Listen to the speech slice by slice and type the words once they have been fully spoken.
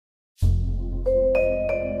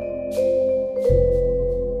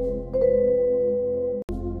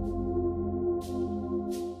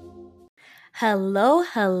Hello,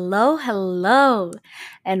 hello, hello,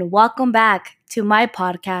 and welcome back to my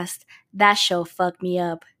podcast, That Show Fucked Me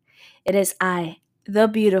Up. It is I, the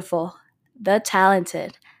beautiful, the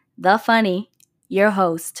talented, the funny, your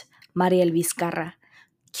host, Mariel Vizcarra.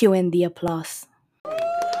 Cue in the applause.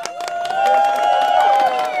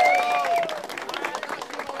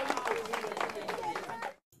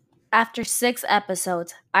 After 6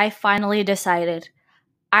 episodes, I finally decided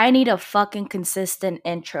I need a fucking consistent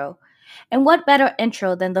intro. And what better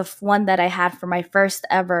intro than the one that I had for my first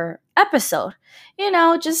ever episode?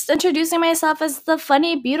 Just introducing myself as the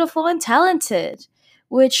funny, beautiful, and talented,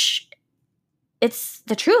 which it's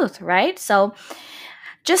the truth, right? So,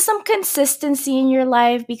 just some consistency in your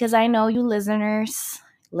life because I know you listeners.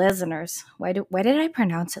 Why did I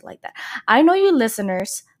pronounce it like that? I know you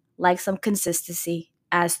listeners like some consistency,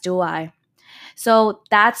 as do I. So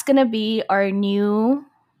that's going to be our new,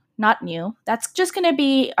 not new, that's just going to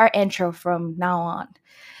be our intro from now on.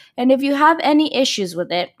 And if you have any issues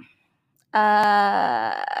with it,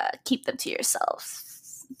 keep them to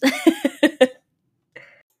yourselves.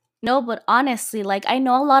 No, but honestly, like I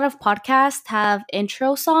know a lot of podcasts have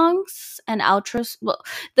intro songs and outros. Well,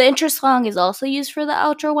 the intro song is also used for the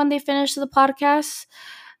outro when they finish the podcast.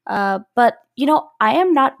 But I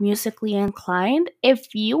am not musically inclined.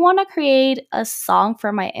 If you want to create a song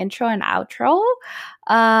for my intro and outro,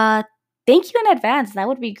 uh, thank you in advance. That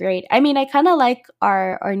would be great. I mean, I kind of like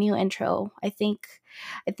our new intro. I think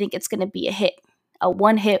it's gonna be a hit, a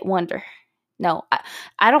one hit wonder. No,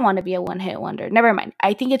 I don't want to be a one hit wonder. Never mind.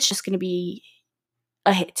 I think it's just gonna be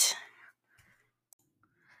a hit.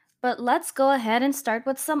 But let's go ahead and start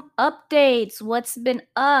with some updates. What's been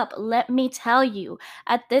up? Let me tell you.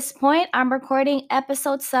 At this point, I'm recording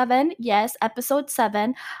episode 7. Yes, episode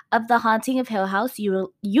 7 of The Haunting of Hill House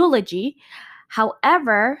Eulogy.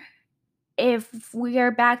 However, if we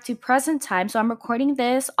are back to present time, so I'm recording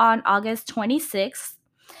this on August 26th.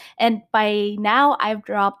 And by now, I've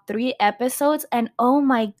dropped 3 episodes. And oh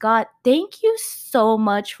my God, thank you so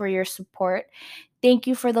much for your support. Thank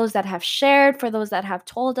you for those that have shared, for those that have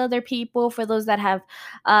told other people, for those that have,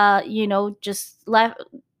 just left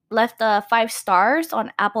 5 stars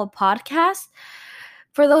on Apple Podcasts,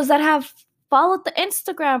 for those that have followed the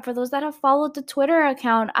Instagram, for those that have followed the Twitter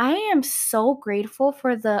account. I am so grateful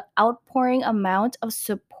for the outpouring amount of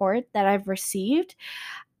support that I've received.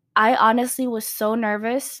 I honestly was so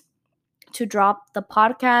nervous to drop the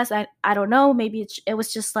podcast. I don't know, maybe it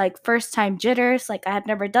was just like first time jitters, like I had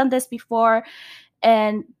never done this before,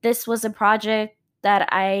 and this was a project that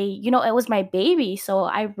it was my baby, so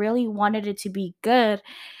I really wanted it to be good.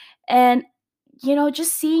 And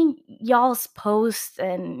just seeing y'all's posts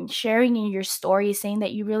and sharing in your stories saying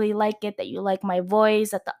that you really like it, that you like my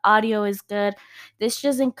voice, that the audio is good, this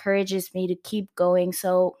just encourages me to keep going.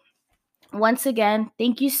 So once again,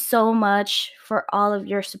 thank you so much for all of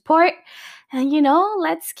your support. And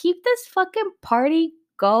let's keep this fucking party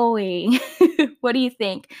going. What do you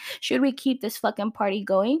think? Should we keep this fucking party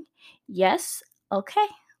going? Yes? Okay,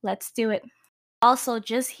 let's do it. Also,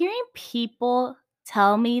 just hearing people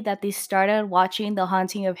tell me that they started watching The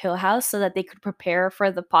Haunting of Hill House so that they could prepare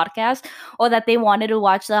for the podcast, or that they wanted to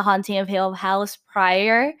watch The Haunting of Hill House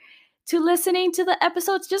prior to listening to the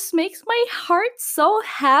episodes just makes my heart so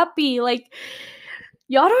happy. Like,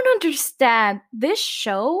 y'all don't understand. This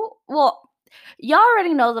show, well, y'all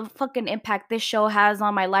already know the fucking impact this show has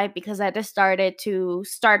on my life because I just started to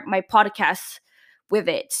start my podcast with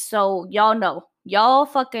it. So, y'all know. Y'all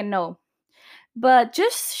fucking know. But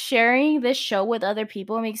just sharing this show with other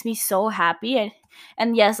people makes me so happy.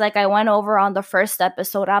 And yes, like I went over on the first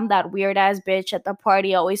episode, I'm that weird ass bitch at the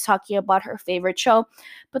party always talking about her favorite show.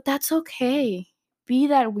 But that's okay. Be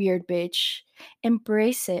that weird bitch.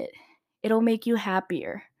 Embrace it. It'll make you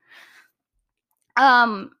happier.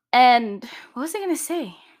 And what was I gonna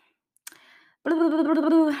say?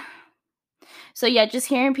 So yeah, just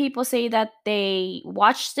hearing people say that they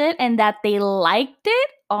watched it and that they liked it.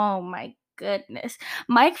 Oh my goodness.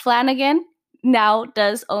 Mike Flanagan now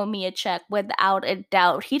does owe me a check without a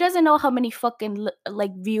doubt. He doesn't know how many fucking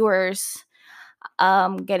like viewers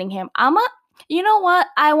getting him. You know what?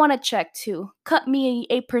 I want to check too. Cut me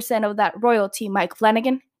 8% of that royalty, Mike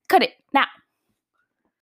Flanagan. Cut it now.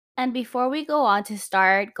 And before we go on to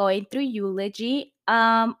start going through eulogy,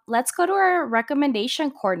 let's go to our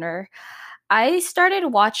recommendation corner. I started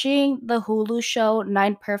watching the Hulu show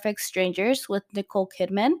Nine Perfect Strangers with Nicole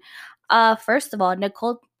Kidman. First of all,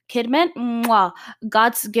 Nicole Kidman, mwah,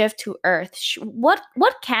 God's gift to Earth. What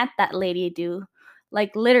can't that lady do?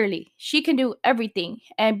 Like literally, she can do everything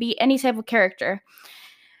and be any type of character.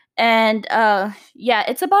 And yeah,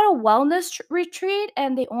 it's about a wellness retreat,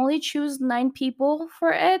 and they only choose 9 people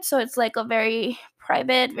for it, so it's like a very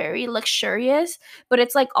private, very luxurious, but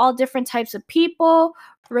it's like all different types of people.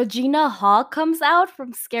 Regina Hall comes out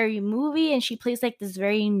from Scary Movie, and she plays like this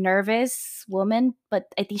very nervous woman, but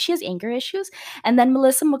I think she has anger issues. And then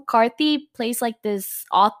Melissa McCarthy plays like this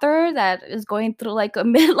author that is going through like a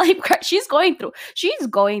midlife crisis. She's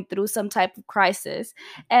going through some type of crisis.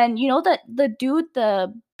 And you know that the dude,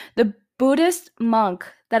 the Buddhist monk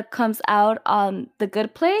that comes out on The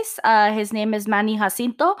Good Place. His name is Manny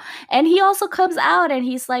Jacinto, and he also comes out, and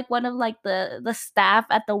he's like one of like the staff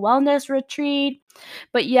at the wellness retreat.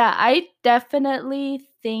 But yeah, I definitely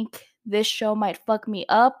think this show might fuck me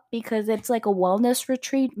up because it's like a wellness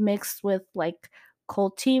retreat mixed with like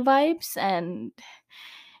culty vibes. And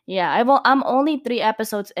yeah, I'm only 3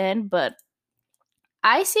 episodes in, but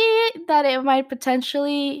I see that it might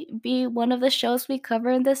potentially be one of the shows we cover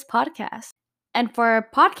in this podcast. And for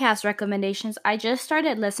podcast recommendations, I just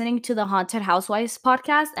started listening to the Haunted Housewives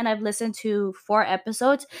podcast, and I've listened to 4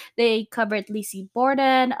 episodes. They covered Lizzie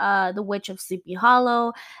Borden, The Witch of Sleepy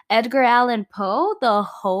Hollow, Edgar Allan Poe, the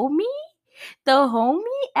homie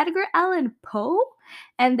Edgar Allan Poe,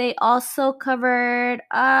 and they also covered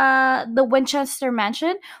the Winchester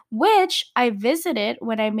Mansion, which I visited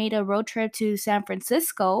when I made a road trip to San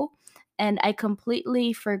Francisco. And I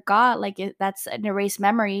completely forgot, like that's an erased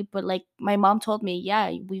memory. But like my mom told me,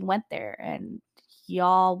 yeah, we went there, and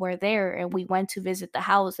y'all were there, and we went to visit the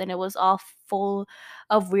house, and it was all full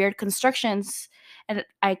of weird constructions, and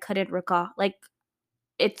I couldn't recall. Like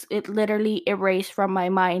it literally erased from my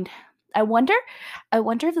mind. I wonder I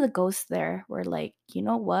wonder if the ghosts there were like, you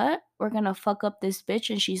know what? We're gonna fuck up this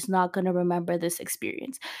bitch and she's not gonna remember this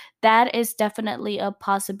experience. That is definitely a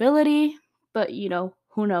possibility, but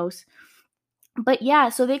who knows? But yeah,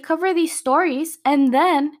 so they cover these stories, and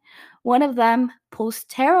then one of them pulls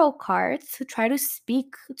tarot cards to try to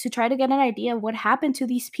get an idea of what happened to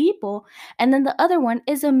these people, and then the other one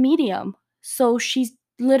is a medium. So she's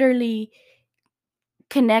literally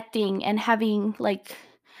connecting and having like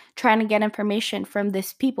trying to get information from the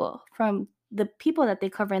people that they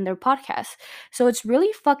cover in their podcast. So it's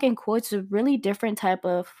really fucking cool. It's a really different type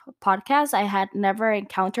of podcast. I had never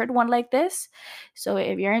encountered one like this. So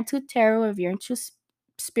if you're into tarot, if you're into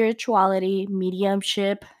spirituality,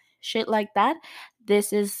 mediumship, shit like that,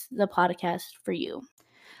 this is the podcast for you.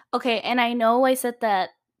 Okay, and I know I said that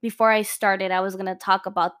before I started, I was gonna talk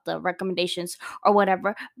about the recommendations or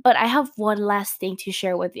whatever, but I have one last thing to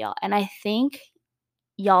share with y'all, and I think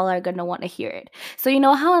y'all are gonna want to hear it. So you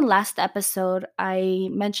know how in last episode I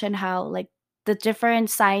mentioned how like the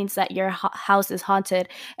different signs that your house is haunted,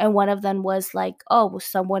 and one of them was like, oh,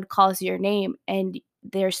 someone calls your name and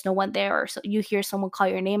there's no one there, or so you hear someone call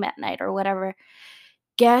your name at night or whatever.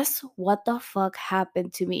 Guess what the fuck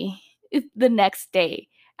happened to me the next day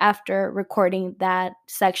after recording that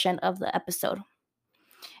section of the episode?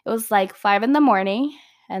 It was like 5 in the morning,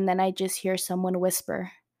 and then I just hear someone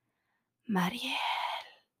whisper, Maria.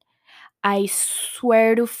 I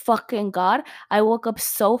swear to fucking God, I woke up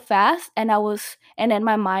so fast, and in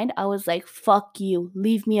my mind, I was like, fuck you,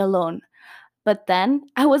 leave me alone. But then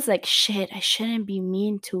I was like, shit, I shouldn't be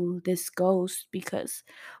mean to this ghost because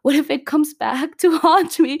what if it comes back to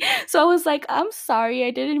haunt me? So I was like, I'm sorry,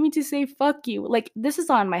 I didn't mean to say fuck you. Like, this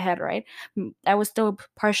is on my head, right? I was still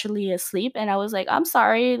partially asleep, and I was like, I'm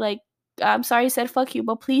sorry I said fuck you,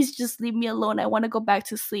 but please just leave me alone. I want to go back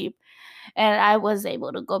to sleep. And I was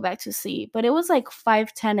able to go back to sleep. But it was like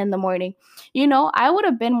 5:10 in the morning. I would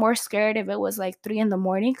have been more scared if it was like 3 in the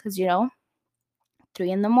morning, because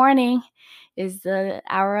 3 in the morning is the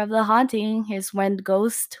hour of the haunting, is when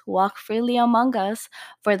ghosts walk freely among us,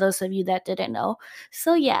 for those of you that didn't know.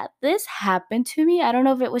 So yeah, this happened to me. I don't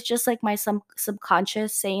know if it was just like my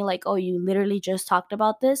subconscious saying like, oh, you literally just talked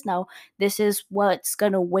about this, now this is what's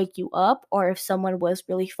gonna wake you up, or if someone was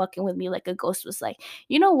really fucking with me, like a ghost was like,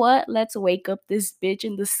 you know what, let's wake up this bitch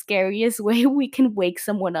in the scariest way we can wake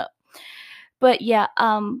someone up. But yeah,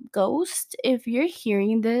 ghost, if you're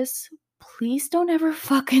hearing this, please don't ever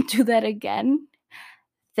fucking do that again.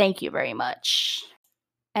 Thank you very much.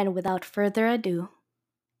 And without further ado,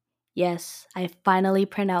 yes, I finally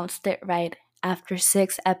pronounced it right after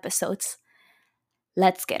 6 episodes.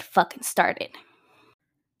 Let's get fucking started.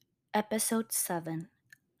 Episode 7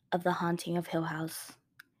 of The Haunting of Hill House,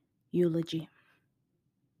 Eulogy.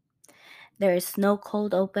 There is no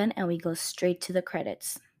cold open, and we go straight to the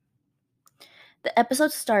credits. The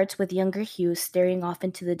episode starts with younger Hugh staring off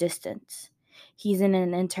into the distance. He's in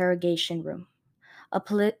an interrogation room. A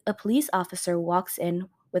police officer walks in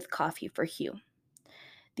with coffee for Hugh.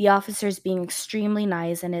 The officer's being extremely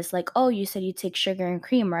nice and is like, "Oh, you said you take sugar and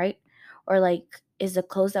cream, right?" Or like, "Is the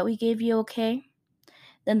clothes that we gave you okay?"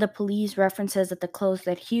 Then the police references that the clothes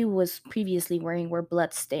that Hugh was previously wearing were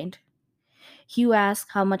bloodstained. Hugh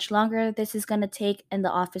asks how much longer this is going to take, and the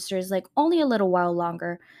officer is like, "Only a little while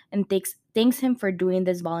longer," and thanks him for doing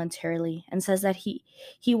this voluntarily and says that he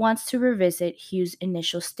wants to revisit Hugh's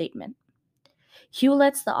initial statement. Hugh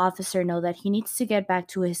lets the officer know that he needs to get back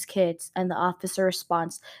to his kids, and the officer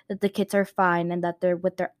responds that the kids are fine and that they're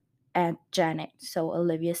with their Aunt Janet, so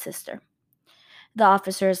Olivia's sister. The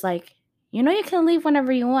officer is like, "You know you can leave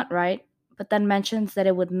whenever you want, right?" But then mentions that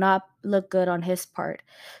it would not look good on his part.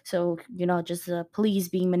 So, just the police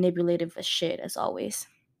being manipulative as shit, as always.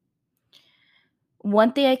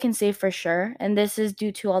 One thing I can say for sure, and this is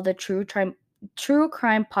due to all the true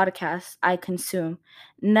crime podcasts I consume,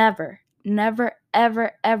 never, never,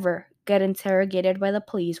 ever, ever get interrogated by the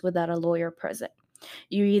police without a lawyer present.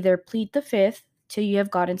 You either plead the fifth till you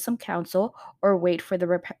have gotten some counsel or wait for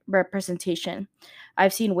the representation.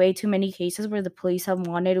 I've seen way too many cases where the police have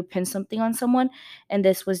wanted to pin something on someone, and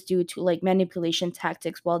this was due to like manipulation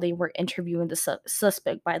tactics while they were interviewing the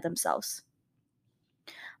suspect by themselves.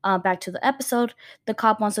 Back to the episode, the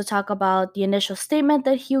cop wants to talk about the initial statement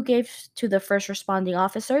that Hugh gave to the first responding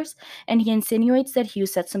officers, and he insinuates that Hugh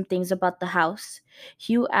said some things about the house.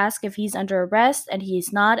 Hugh asks if he's under arrest, and he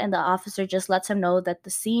is not, and the officer just lets him know that the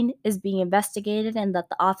scene is being investigated and that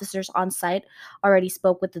the officers on site already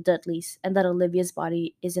spoke with the Dudleys, and that Olivia's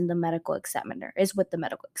body is with the medical examiner.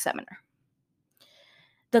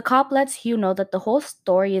 The cop lets Hugh know that the whole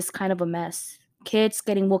story is kind of a mess. Kids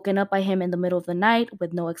getting woken up by him in the middle of the night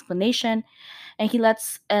with no explanation, and he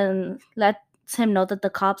lets him know that the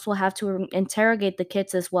cops will have to interrogate the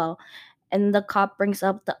kids as well. And the cop brings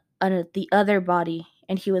up the other body,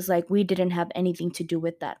 and he was like, "We didn't have anything to do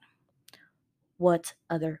with that." What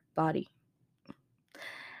other body?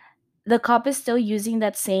 The cop is still using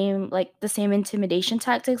the same intimidation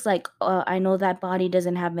tactics, like, "I know that body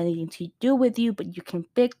doesn't have anything to do with you, but you can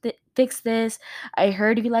fix this. I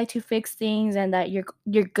heard you like to fix things and that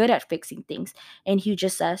you're good at fixing things." And Hugh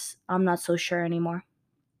just says, "I'm not so sure anymore."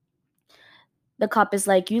 The cop is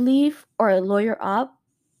like, You leave or lawyer up,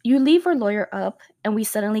 and we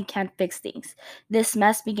suddenly can't fix things. This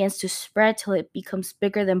mess begins to spread till it becomes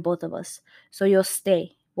bigger than both of us. So you'll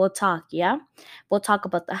stay. We'll talk, yeah? We'll talk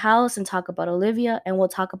about the house and talk about Olivia, and we'll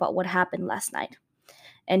talk about what happened last night."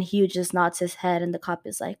 And Hugh just nods his head, and the cop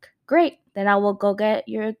is like, "Great, then I will go get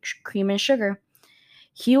your cream and sugar."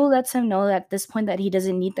 Hugh lets him know at this point that he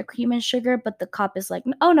doesn't need the cream and sugar, but the cop is like,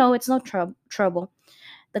 "Oh no, it's no trouble."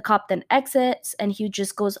 The cop then exits, and Hugh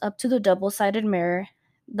just goes up to the double sided mirror,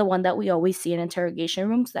 the one that we always see in interrogation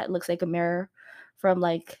rooms that looks like a mirror from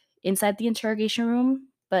like inside the interrogation room,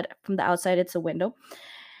 but from the outside, it's a window.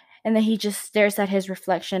 And then he just stares at his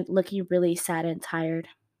reflection, looking really sad and tired.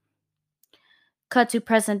 Cut to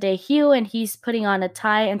present day Hugh, and he's putting on a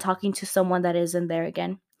tie and talking to someone that isn't there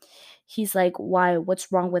again. He's like, "Why?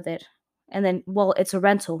 What's wrong with it?" And then, "Well, it's a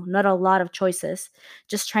rental, not a lot of choices.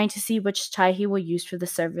 Just trying to see which tie he will use for the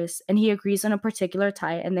service." And he agrees on a particular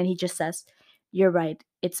tie, and then he just says, "You're right,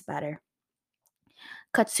 it's better."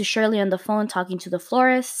 Cuts to Shirley on the phone talking to the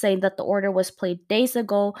florist, saying that the order was placed days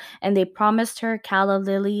ago and they promised her calla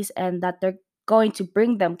lilies and that they're going to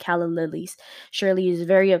bring them calla lilies. Shirley is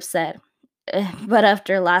very upset. But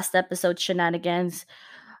after last episode's shenanigans,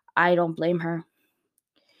 I don't blame her.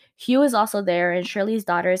 Hugh is also there, and Shirley's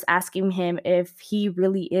daughter is asking him if he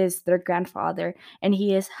really is their grandfather, and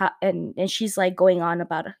and she's like going on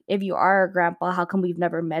about, "If you are a grandpa, how come we've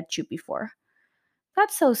never met you before?"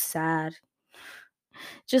 That's so sad.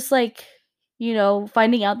 Just like,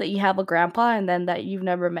 finding out that you have a grandpa and then that you've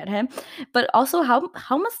never met him. But also,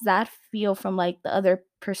 how must that feel from like the other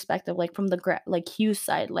perspective, like from the like Hugh's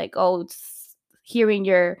side, like, oh, it's hearing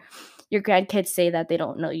your grandkids say that they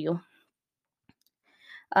don't know you.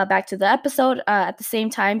 Back to the episode at the same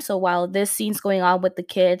time. So while this scene's going on with the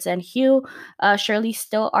kids and Hugh, Shirley's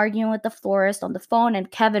still arguing with the florist on the phone, and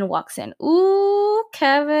Kevin walks in. Ooh,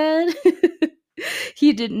 Kevin.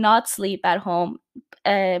 He did not sleep at home.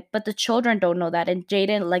 But the children don't know that. And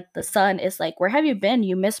Jaden, like the son, is like, "Where have you been?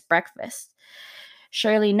 You missed breakfast."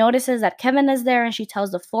 Shirley notices that Kevin is there, and she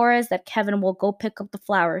tells the florist that Kevin will go pick up the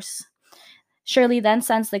flowers. Shirley then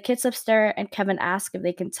sends the kids upstairs, and Kevin asks if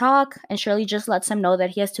they can talk, and Shirley just lets him know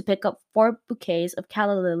that he has to pick up 4 bouquets of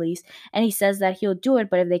calla lilies, and he says that he'll do it,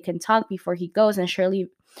 but if they can talk before he goes, and Shirley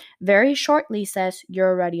very shortly says, "You're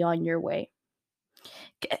already on your way."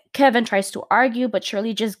 Kevin tries to argue, but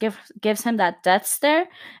Shirley just gives him that death stare.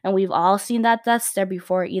 And we've all seen that death stare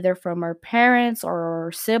before, either from our parents or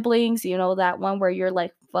our siblings. You know, that one where you're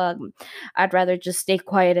like, fuck, I'd rather just stay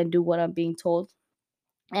quiet and do what I'm being told.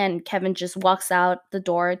 And Kevin just walks out the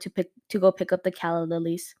door to go pick up the calla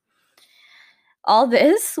lilies. All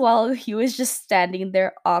this while he was just standing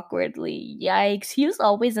there awkwardly. Yikes, he was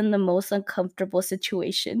always in the most uncomfortable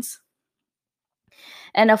situations.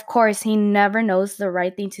 And of course, he never knows the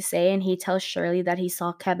right thing to say. And he tells Shirley that he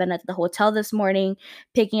saw Kevin at the hotel this morning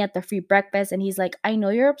picking at the free breakfast. And he's like, I know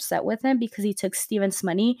you're upset with him because he took Steven's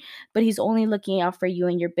money, but he's only looking out for you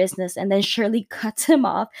and your business. And then Shirley cuts him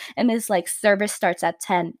off and is like, service starts at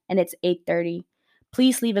 10 and it's 8:30.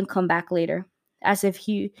 Please leave and come back later. As if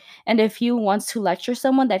if he wants to lecture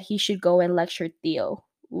someone, that he should go and lecture Theo.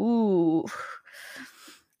 Ooh.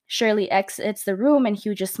 Shirley exits the room and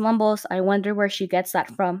Hugh just mumbles, I wonder where she gets that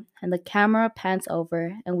from. And the camera pans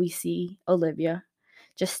over and we see Olivia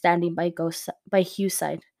just standing by Hugh's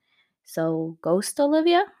side. So, ghost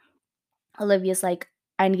Olivia? Olivia's like,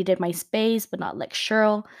 I needed my space, but not like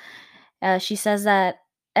Cheryl. She says that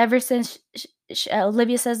ever since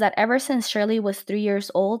Olivia says that ever since Shirley was 3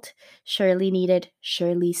 years old, Shirley needed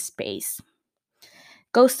Shirley's space.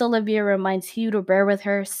 Ghost Olivia reminds Hugh to bear with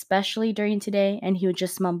her, especially during today, and Hugh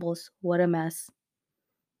just mumbles, what a mess.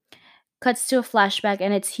 Cuts to a flashback,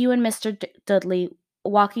 and it's Hugh and Mr. Dudley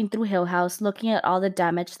walking through Hill House, looking at all the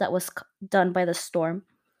damage that was done by the storm.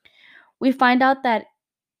 We find out that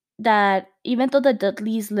even though the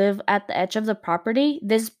Dudleys live at the edge of the property,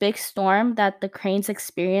 this big storm that the Cranes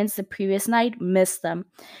experienced the previous night missed them,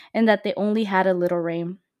 and that they only had a little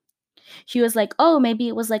rain. She was like, oh, maybe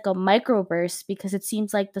it was like a microburst because it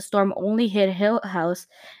seems like the storm only hit Hill House.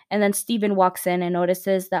 And then Stephen walks in and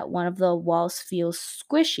notices that one of the walls feels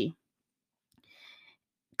squishy.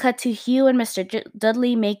 Cut to Hugh and Mr.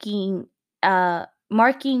 Dudley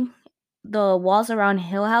marking the walls around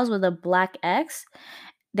Hill House with a black X.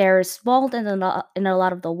 There's mold in a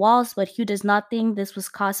lot of the walls, but Hugh does not think this was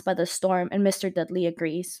caused by the storm, and Mr. Dudley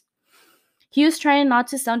agrees. Hugh's trying not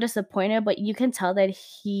to sound disappointed, but you can tell that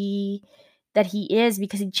he is,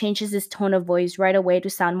 because he changes his tone of voice right away to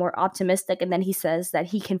sound more optimistic, and then he says that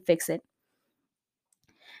he can fix it.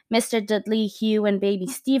 Mr. Dudley, Hugh, and baby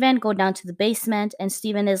Stephen go down to the basement, and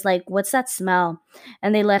Stephen is like, what's that smell?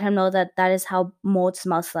 And they let him know that that is how mold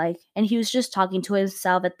smells like. And Hugh's just talking to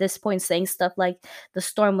himself at this point, saying stuff like, the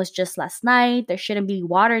storm was just last night, there shouldn't be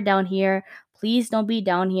water down here, please don't be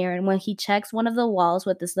down here. And when he checks one of the walls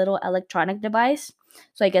with this little electronic device,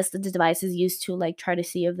 so I guess the device is used to like try to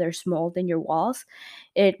see if there's mold in your walls,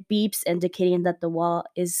 it beeps, indicating that the wall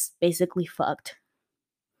is basically fucked.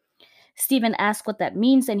 Stephen asks what that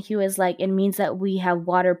means, and Hugh is like, it means that we have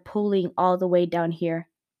water pooling all the way down here,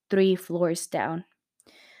 3 floors down.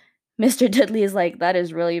 Mr. Dudley is like, that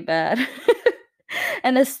is really bad.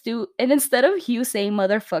 And instead of Hugh saying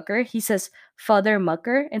motherfucker, he says father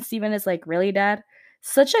mucker, and Stephen is like, really, dad?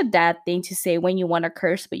 Such a dad thing to say when you want to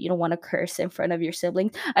curse, but you don't want to curse in front of your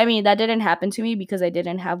siblings. I mean, that didn't happen to me because I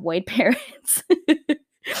didn't have white parents.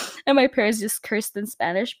 And my parents just cursed in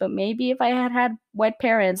Spanish, but maybe if I had had white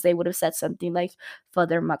parents, they would have said something like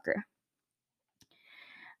father mucker.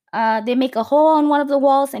 They make a hole on one of the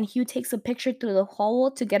walls, and Hugh takes a picture through the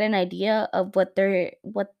hole to get an idea of what there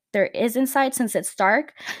is inside, since it's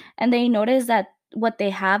dark. And they notice that what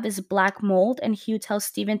they have is black mold, and Hugh tells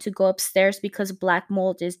Stephen to go upstairs because black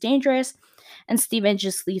mold is dangerous. And Stephen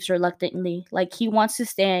just leaves reluctantly, like he wants to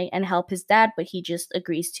stay and help his dad, but he just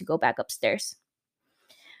agrees to go back upstairs.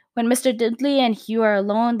 When Mr. Dudley and Hugh are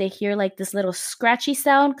alone, they hear like this little scratchy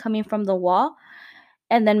sound coming from the wall.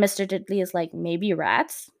 And then Mr. Dudley is like, maybe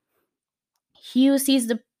rats? Hugh sees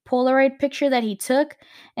the Polaroid picture that he took,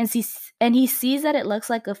 and he sees that it looks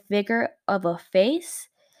like a figure of a face.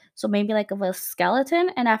 So maybe like of a skeleton.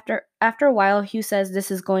 And after a while, Hugh says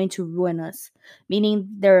this is going to ruin us, meaning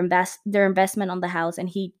their investment on the house, and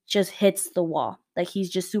he just hits the wall. Like he's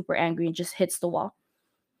just super angry and just hits the wall.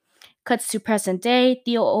 Cuts to present day.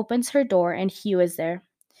 Theo opens her door and Hugh is there.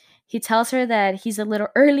 He tells her that he's a little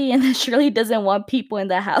early and that Shirley doesn't want people in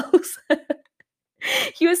the house.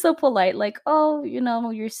 He was so polite, like, oh,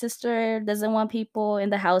 your sister doesn't want people in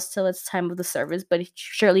the house till it's time of the service, but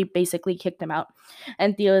Shirley basically kicked him out.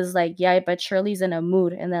 And Theo is like, yeah, but Shirley's in a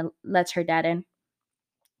mood, and then lets her dad in.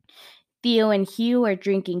 Theo and Hugh are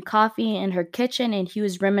drinking coffee in her kitchen, and Hugh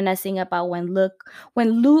is reminiscing about when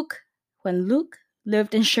Luke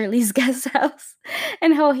lived in Shirley's guest house,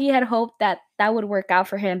 and how he had hoped that would work out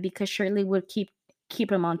for him because Shirley would keep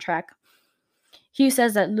him on track. Hugh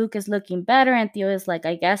says that Luke is looking better, and Theo is like,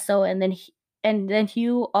 I guess so. And then And then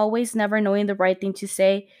Hugh, always never knowing the right thing to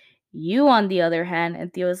say, you on the other hand.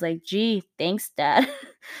 And Theo's like, gee, thanks, Dad.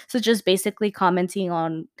 So just basically commenting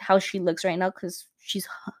on how she looks right now because she's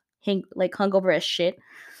hungover as shit.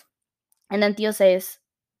 And then Theo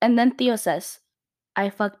says, I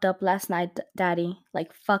fucked up last night, Daddy.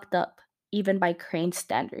 Like, fucked up, even by Crane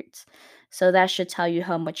standards. So that should tell you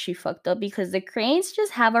how much she fucked up because the Cranes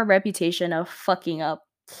just have a reputation of fucking up.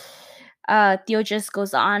 Theo just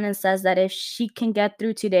goes on and says that if she can get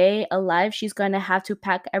through today alive, she's going to have to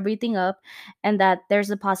pack everything up and that there's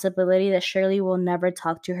a possibility that Shirley will never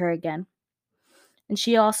talk to her again. And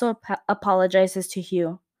she also apologizes to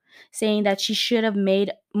Hugh, saying that she should have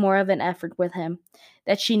made more of an effort with him,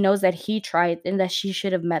 that she knows that he tried and that she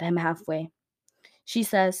should have met him halfway. She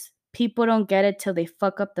says, people don't get it till they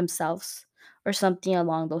fuck up themselves, or something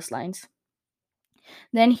along those lines.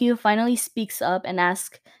 Then Hugh finally speaks up and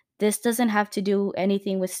asks, this doesn't have to do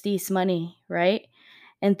anything with Steve's money, right?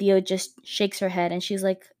 And Theo just shakes her head and she's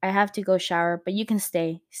like, I have to go shower, but you can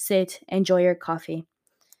stay, sit, enjoy your coffee.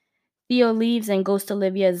 Theo leaves and goes to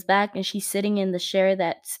Olivia's back, and she's sitting in the chair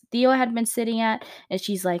that Theo had been sitting at, and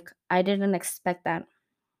she's like, I didn't expect that.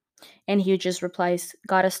 And Hugh just replies,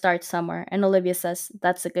 gotta start somewhere. And Olivia says,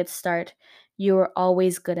 that's a good start. You were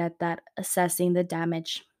always good at that, assessing the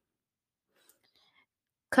damage.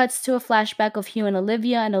 Cuts to a flashback of Hugh and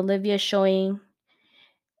Olivia showing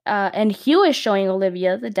and Hugh is showing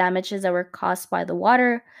Olivia the damages that were caused by the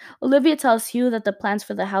water. Olivia tells Hugh that the plans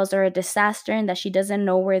for the house are a disaster and that she doesn't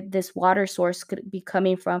know where this water source could be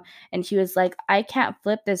coming from. And Hugh is like, I can't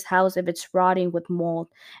flip this house if it's rotting with mold,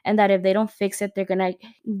 and that if they don't fix it, they're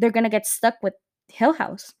gonna get stuck with Hill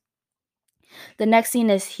House. The next scene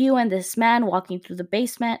is Hugh and this man walking through the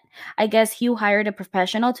basement. I guess Hugh hired a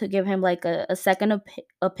professional to give him like a second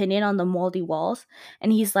opinion on the moldy walls.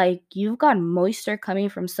 And he's like, you've got moisture coming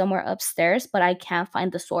from somewhere upstairs, but I can't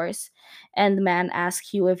find the source. And the man asks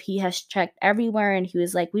Hugh if he has checked everywhere. And he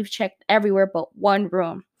was like, we've checked everywhere but one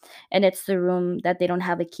room. And it's the room that they don't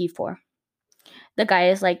have a key for. The guy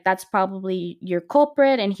is like, that's probably your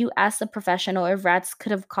culprit. And Hugh asks the professional if rats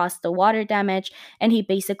could have caused the water damage. And he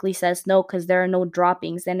basically says no, because there are no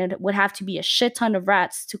droppings. And it would have to be a shit ton of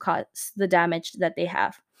rats to cause the damage that they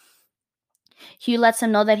have. Hugh lets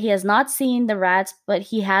him know that he has not seen the rats, but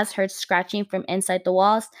he has heard scratching from inside the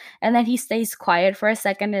walls. And then he stays quiet for a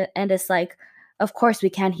second and is like, of course,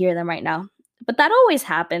 we can't hear them right now. But that always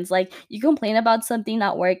happens. Like, you complain about something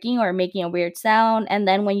not working or making a weird sound, and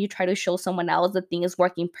then when you try to show someone else, the thing is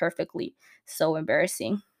working perfectly. So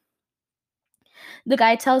embarrassing. The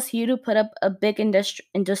guy tells Hugh to put up a big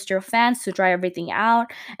industrial fans to dry everything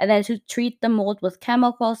out, and then to treat the mold with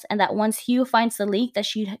chemicals, and that once Hugh finds the leak, that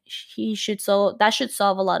should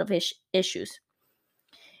solve a lot of his issues.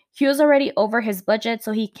 Hugh's already over his budget,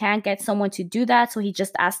 so he can't get someone to do that. So he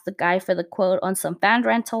just asked the guy for the quote on some fan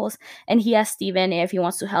rentals, and he asked Steven if he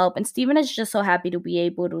wants to help. And Steven is just so happy to be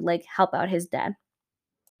able to like help out his dad.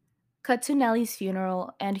 Cut to Nellie's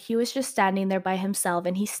funeral, and Hugh is just standing there by himself,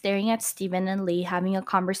 and he's staring at Steven and Lee having a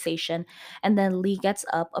conversation. And then Lee gets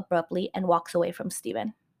up abruptly and walks away from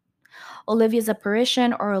Steven. Olivia's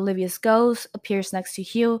apparition, or Olivia's ghost, appears next to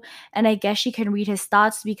Hugh, and I guess she can read his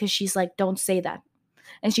thoughts because she's like, don't say that.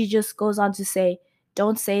 And she just goes on to say,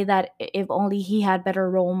 don't say that, if only he had better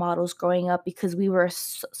role models growing up, because we were a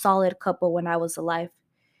solid couple when I was alive.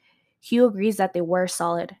 Hugh agrees that they were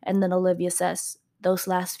solid, and then Olivia says, those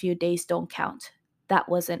last few days don't count. That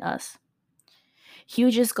wasn't us.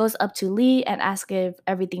 Hugh just goes up to Lee and asks if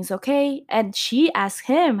everything's okay, and she asks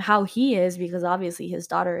him how he is because obviously his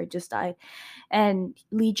daughter just died. And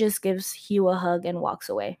Lee just gives Hugh a hug and walks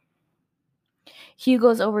away. Hugh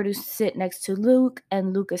goes over to sit next to Luke,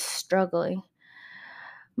 and Luke is struggling.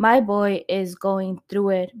 My boy is going through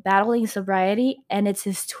it, battling sobriety, and it's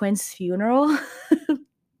his twin's funeral.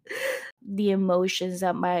 The emotions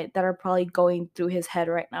that are probably going through his head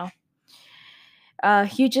right now.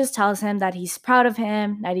 Hugh just tells him that he's proud of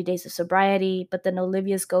him, 90 days of sobriety, but then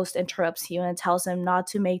Olivia's ghost interrupts Hugh and tells him not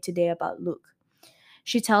to make today about Luke.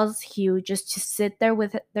 She tells Hugh just to sit there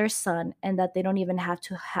with their son and that they don't even have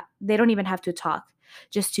to talk,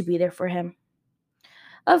 just to be there for him.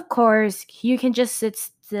 Of course, Hugh can just sit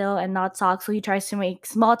still and not talk, so he tries to make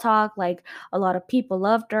small talk, like a lot of people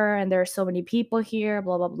loved her and there are so many people here,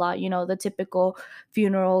 blah, blah, blah. You know, the typical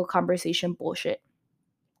funeral conversation bullshit.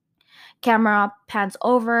 Camera pans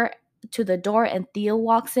over to the door and Theo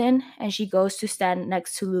walks in, and she goes to stand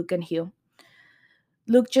next to Luke and Hugh.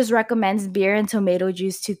 Luke just recommends beer and tomato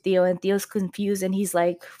juice to Theo, and Theo's confused and he's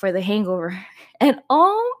like, for the hangover. And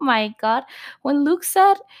oh my god, when Luke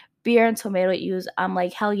said beer and tomato juice, I'm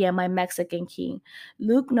like, hell yeah, my Mexican king.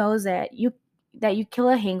 Luke knows that kill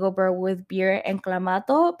a hangover with beer and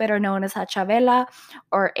clamato, better known as hachavela,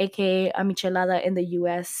 or aka a michelada in the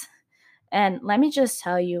US. And let me just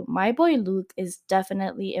tell you, my boy Luke is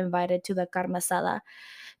definitely invited to the carne asada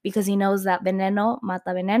because he knows that veneno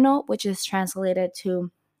mata veneno, which is translated to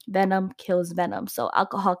venom kills venom. So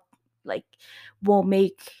alcohol, like, will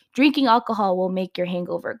make drinking alcohol will make your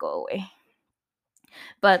hangover go away.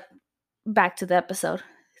 But back to the episode.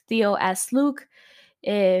 Theo asks Luke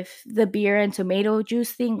if the beer and tomato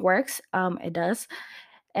juice thing works. It does,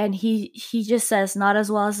 and he just says not as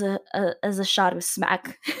well as a shot of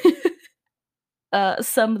smack.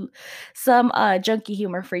 Some junky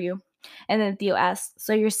humor for you. And then Theo asks,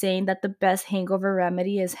 "So you're saying that the best hangover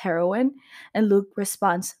remedy is heroin?" And Luke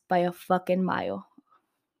responds, "By a fucking mile."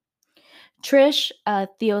 Trish,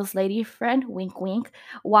 Theo's lady friend, wink wink,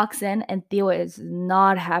 walks in and Theo is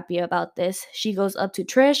not happy about this. She goes up to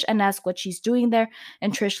Trish and asks what she's doing there,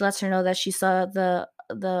 and Trish lets her know that she saw the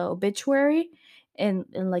obituary in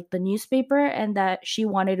like the newspaper and that she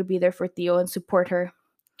wanted to be there for Theo and support her.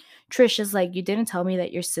 Trish is like, "You didn't tell me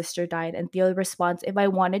that your sister died." And Theo responds, "If I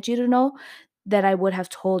wanted you to know, then I would have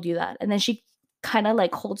told you that." And then she kind of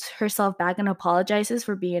like holds herself back and apologizes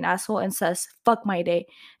for being an asshole and says, "Fuck my day,"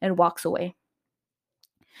 and walks away.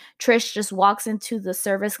 Trish just walks into the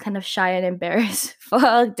service kind of shy and embarrassed.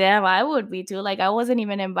 Fuck, damn, I would be too. Like, I wasn't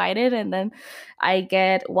even invited, and then I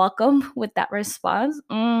get welcome with that response.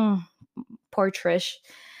 Poor Trish.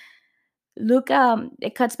 Luke,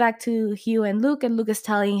 it cuts back to Hugh and Luke is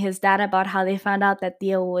telling his dad about how they found out that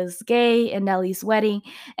Theo was gay in Nellie's wedding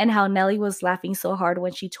and how Nellie was laughing so hard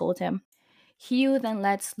when she told him. Hugh then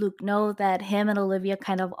lets Luke know that him and Olivia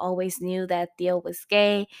kind of always knew that Theo was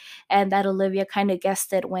gay and that Olivia kind of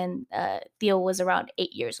guessed it when Theo was around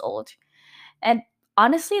 8 years old. And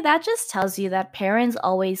honestly, that just tells you that parents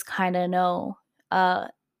always kind of know. Uh,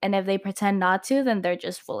 and if they pretend not to, then they're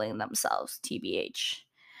just fooling themselves, TBH.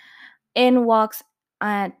 In walks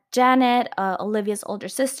Aunt Janet, Olivia's older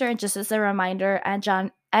sister, and just as a reminder, Aunt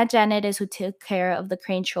Janet is who took care of the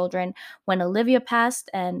Crane children when Olivia passed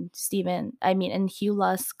and and Hugh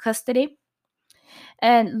lost custody.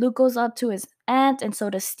 And Luke goes up to his aunt, and so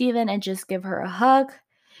does Stephen, and just give her a hug.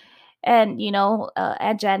 And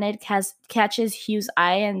Aunt Janet catches Hugh's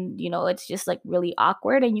eye, and it's just like really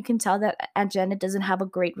awkward, and you can tell that Aunt Janet doesn't have a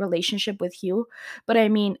great relationship with Hugh. But I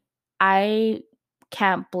mean, I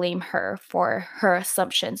can't blame her for her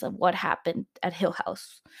assumptions of what happened at Hill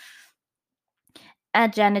House.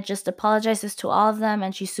 Aunt Janet just apologizes to all of them,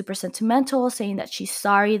 and she's super sentimental, saying that she's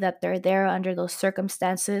sorry that they're there under those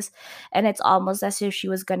circumstances. And it's almost as if she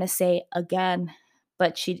was gonna say again,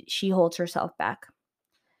 but she holds herself back.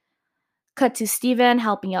 Cut to Steven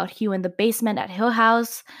helping out Hugh in the basement at Hill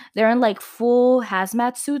House. They're in like full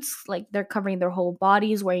hazmat suits, like they're covering their whole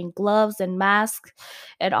bodies, wearing gloves and masks.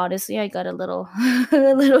 And honestly, I got a little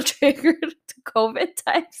a little triggered to COVID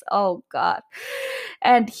times. Oh god.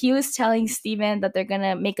 And Hugh is telling Steven that they're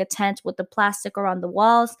gonna make a tent with the plastic around the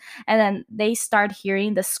walls, and then they start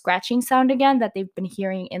hearing the scratching sound again that they've been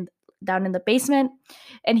hearing in down in the basement.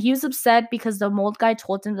 And he was upset because the mold guy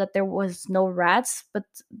told him that there was no rats, but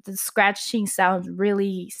the scratching sounds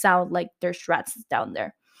really sound like there's rats down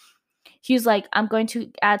there. He was like, "I'm going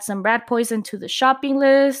to add some rat poison to the shopping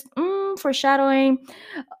list." Foreshadowing.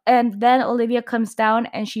 And then Olivia comes down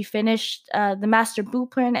and she finished the master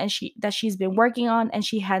blueprint and she's been working on, and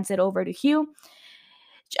she hands it over to Hugh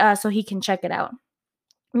so he can check it out.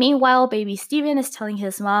 Meanwhile, baby Steven is telling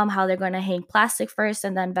his mom how they're going to hang plastic first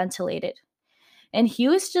and then ventilate it. And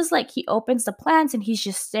Hugh is just like, he opens the plants and he's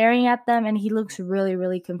just staring at them and he looks really,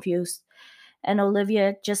 really confused. And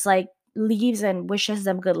Olivia just like leaves and wishes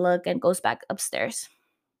them good luck and goes back upstairs.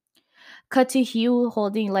 Cut to Hugh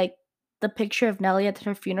holding like the picture of Nellie at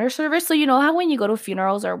her funeral service. So you know how when you go to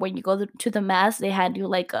funerals or when you go to the mass, they hand you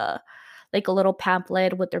like a little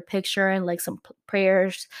pamphlet with their picture and like some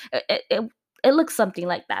prayers. It looks something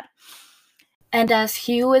like that. And as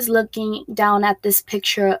Hugh is looking down at this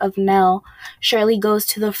picture of Nell, Shirley goes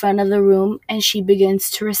to the front of the room and she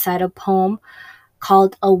begins to recite a poem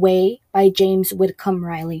called Away by James Whitcomb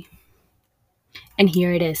Riley. And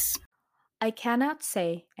here it is. "I cannot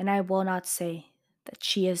say, and I will not say, that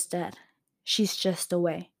she is dead. She's just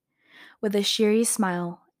away. With a cheery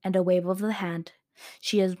smile and a wave of the hand,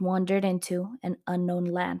 she has wandered into an unknown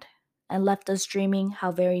land and left us dreaming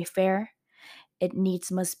how very fair it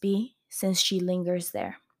needs must be since she lingers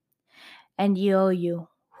there. And you,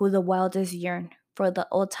 who the wildest yearn for the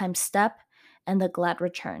old time step and the glad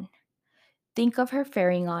return, think of her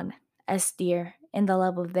faring on as dear in the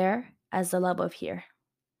love of there as the love of here.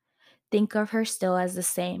 Think of her still as the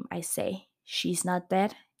same, I say. She's not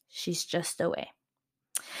dead, she's just away.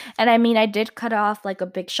 And I mean, I did cut off like a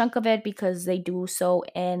big chunk of it because they do so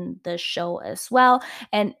in the show as well.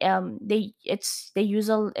 And they use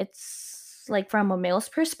a it's like from a male's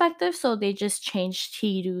perspective, so they just changed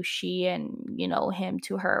he to she and him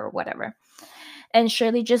to her or whatever. And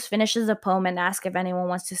Shirley just finishes the poem and asks if anyone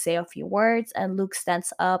wants to say a few words, and Luke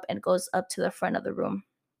stands up and goes up to the front of the room.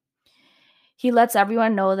 He lets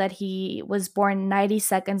everyone know that he was born 90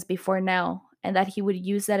 seconds before now and that he would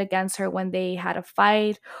use that against her when they had a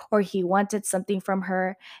fight or he wanted something from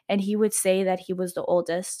her, and he would say that he was the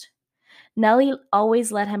oldest. Nellie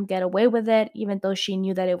always let him get away with it, even though she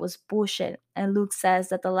knew that it was bullshit. And Luke says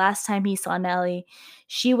that the last time he saw Nellie,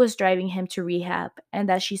 she was driving him to rehab, and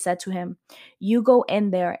that she said to him, "You go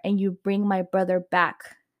in there and you bring my brother back."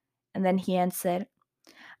 And then he answered,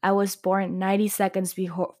 "I was born 90 seconds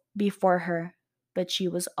before her, but she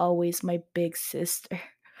was always my big sister."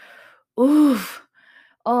 Oof.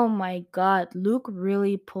 Oh my god, Luke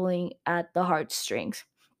really pulling at the heartstrings.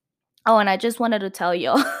 Oh, and I just wanted to tell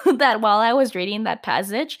you that while I was reading that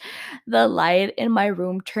passage, the light in my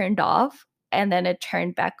room turned off and then it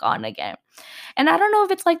turned back on again. And I don't know if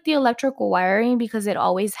it's like the electrical wiring because it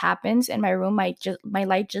always happens in my room. My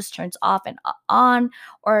light just turns off and on,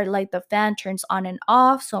 or like the fan turns on and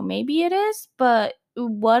off. So maybe it is, but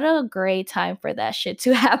what a great time for that shit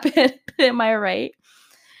to happen. Am I right?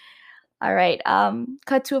 All right.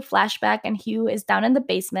 Cut to a flashback, and Hugh is down in the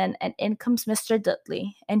basement, and in comes Mr.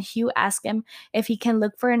 Dudley. And Hugh asks him if he can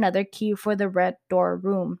look for another key for the red door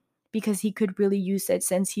room because he could really use it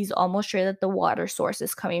since he's almost sure that the water source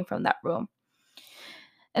is coming from that room.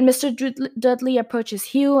 And Mr. Dudley approaches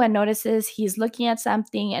Hugh and notices he's looking at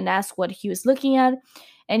something and asks what Hugh is looking at.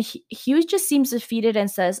 And Hugh just seems defeated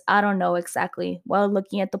and says, "I don't know exactly," while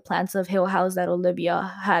looking at the plants of Hill House that Olivia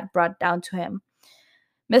had brought down to him.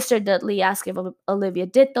 Mr. Dudley asks if Olivia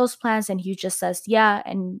did those plans, and Hugh just says yeah,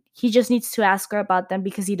 and he just needs to ask her about them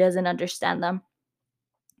because he doesn't understand them.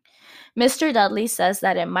 Mr. Dudley says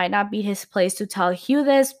that it might not be his place to tell Hugh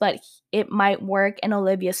this, but it might work in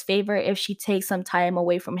Olivia's favor if she takes some time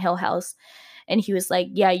away from Hill House. And he was like,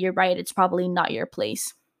 "Yeah, you're right. It's probably not your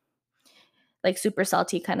place." Like super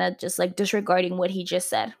salty, kind of just like disregarding what he just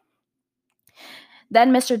said.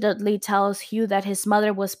 Then Mr. Dudley tells Hugh that his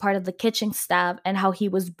mother was part of the kitchen staff and how he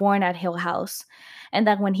was born at Hill House, and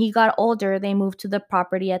that when he got older, they moved to the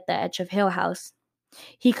property at the edge of Hill House.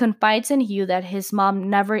 He confides in Hugh that his mom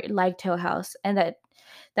never liked Hill House and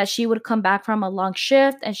that she would come back from a long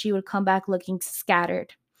shift and she would come back looking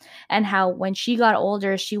scattered. And how when she got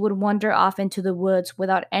older, she would wander off into the woods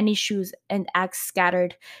without any shoes and act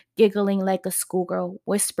scattered, giggling like a schoolgirl,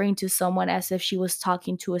 whispering to someone as if she was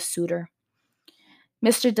talking to a suitor.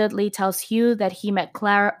 Mr. Dudley tells Hugh that he met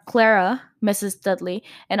Clara, Mrs. Dudley,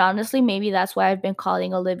 and honestly, maybe that's why I've been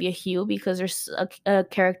calling Olivia Hugh because there's a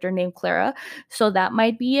character named Clara, so that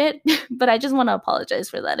might be it. But I just want to apologize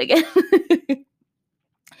for that again.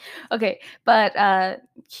 Okay, but so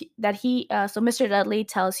Mr. Dudley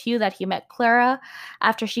tells Hugh that he met Clara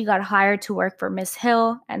after she got hired to work for Miss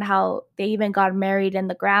Hill, and how they even got married in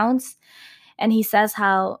the grounds. And he says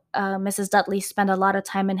how Mrs. Dudley spent a lot of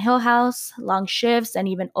time in Hill House, long shifts, and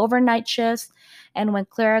even overnight shifts. And when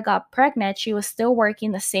Clara got pregnant, she was still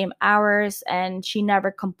working the same hours, and she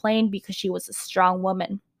never complained because she was a strong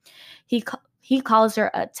woman. He calls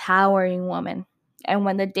her a towering woman. And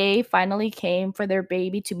when the day finally came for their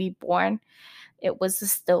baby to be born, it was a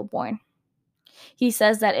stillborn. He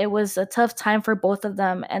says that it was a tough time for both of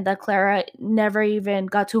them and that Clara never even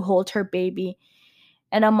got to hold her baby.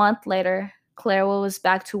 And a month later, Clara was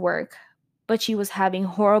back to work, but she was having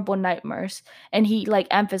horrible nightmares. And he like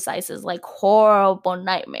emphasizes like horrible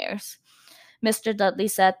nightmares. Mr. Dudley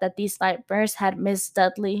said that these nightmares had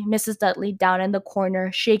Mrs. Dudley down in the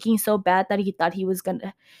corner, shaking so bad that he thought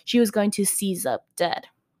she was going to seize up dead.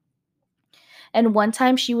 And one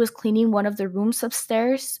time she was cleaning one of the rooms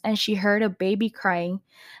upstairs and she heard a baby crying,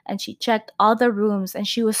 and she checked all the rooms and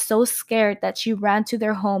she was so scared that she ran to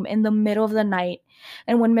their home in the middle of the night.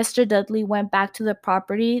 And when Mr. Dudley went back to the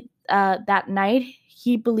property that night,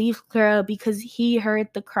 he believed Clara because he heard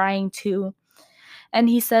the crying too. And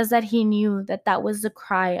he says that he knew that that was the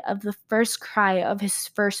first cry of his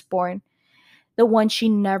firstborn, the one she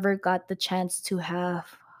never got the chance to have.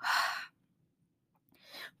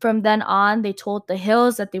 From then on, they told the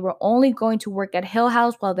Hills that they were only going to work at Hill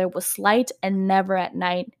House while there was light and never at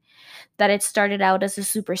night. That it started out as a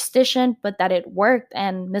superstition, but that it worked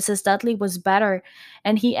and Mrs. Dudley was better.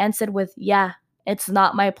 And he answered with, "Yeah, it's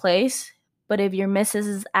not my place, but if your missus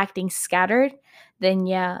is acting scattered, then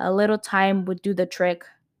yeah, a little time would do the trick.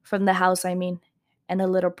 From the house, I mean, and a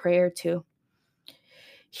little prayer too."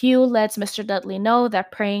 Hugh lets Mr. Dudley know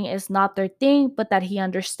that praying is not their thing, but that he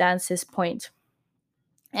understands his point.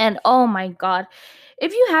 And oh my god,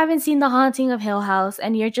 if you haven't seen The Haunting of Hill House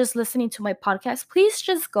and you're just listening to my podcast, please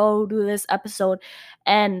just go to this episode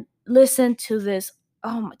and listen to this.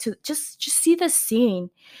 To just see the scene.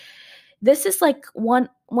 This is like one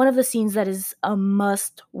of the scenes that is a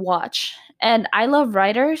must watch. And I love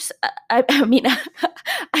writers. I mean,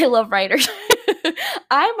 I love writers.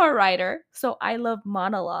 I'm a writer, so I love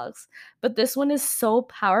monologues. But this one is so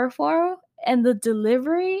powerful, and the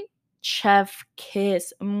delivery, chef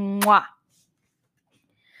kiss. Mwah.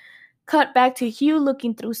 Cut back to Hugh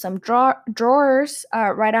looking through some drawers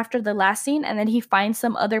right after the last scene, and then he finds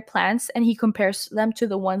some other plants and he compares them to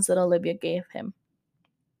the ones that Olivia gave him.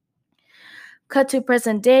 Cut to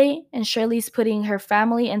present day, and Shirley's putting her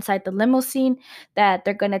family inside the limousine that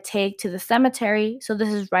they're gonna take to the cemetery. So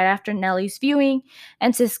this is right after Nellie's viewing,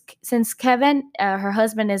 and since Kevin, her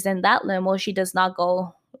husband, is in that limo, she does not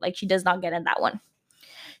go. Like, she does not get in that one.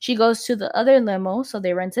 She goes to the other limo, so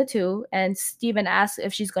they rent it too. And Steven asks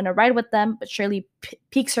if she's gonna ride with them, but Shirley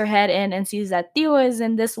peeks her head in and sees that Theo is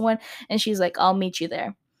in this one, and she's like, "I'll meet you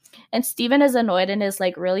there." And Steven is annoyed and is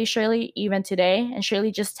like, "Really, Shirley? Even today?" And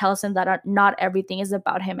Shirley just tells him that not everything is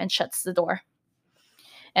about him and shuts the door.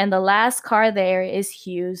 And the last car there is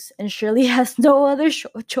Hugh's, and Shirley has no other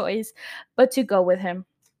choice but to go with him.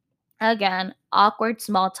 Again, awkward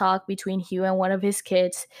small talk between Hugh and one of his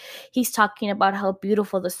kids. He's talking about how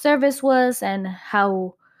beautiful the service was and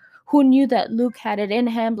how who knew that Luke had it in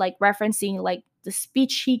him, like referencing like the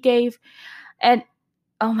speech he gave. And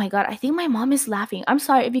oh my god, I think my mom is laughing. I'm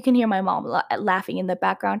sorry if you can hear my mom laughing in the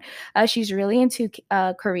background. She's really into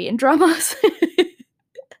Korean dramas.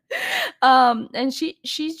 And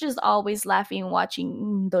she's just always laughing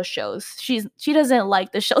watching those shows. She doesn't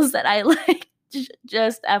like the shows that I like.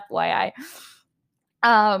 Just FYI.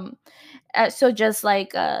 Um, so just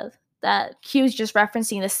like that, Hugh's just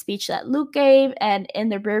referencing the speech that Luke gave, and in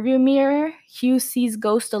the rearview mirror, Hugh sees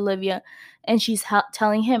Ghost Olivia, and she's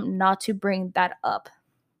telling him not to bring that up.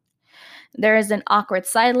 There is an awkward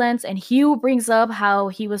silence, and Hugh brings up how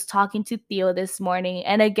he was talking to Theo this morning,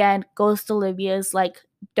 and again, Ghost Olivia is like,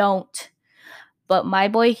 "Don't." But my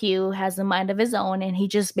boy Hugh has a mind of his own, and he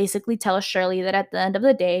just basically tells Shirley that at the end of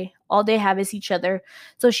the day, all they have is each other,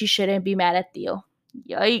 so she shouldn't be mad at Theo.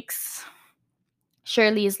 Yikes.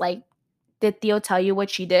 Shirley is like, "Did Theo tell you what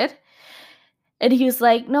she did?" And he was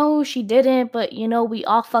like, "No, she didn't, but we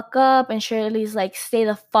all fuck up." And Shirley's like, "Stay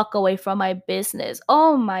the fuck away from my business."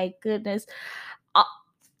 Oh my goodness. Uh,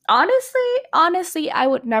 honestly, I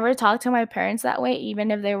would never talk to my parents that way,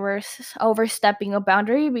 even if they were overstepping a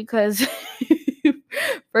boundary, because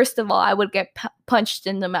first of all, I would get punched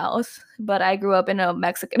in the mouth. But I grew up in a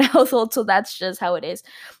Mexican household, so that's just how it is.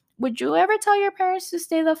 Would you ever tell your parents to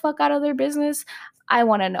stay the fuck out of their business? I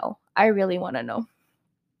want to know. I really want to know.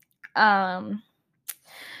 Um,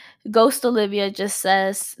 Ghost Olivia just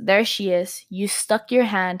says, "There she is. You stuck your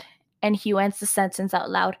hand." And he ends the sentence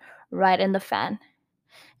out loud, "Right in the fan."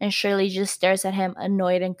 And Shirley just stares at him,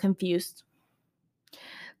 annoyed and confused.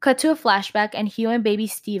 Cut to a flashback, and Hugh and baby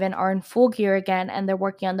Steven are in full gear again, and they're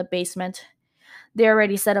working on the basement. They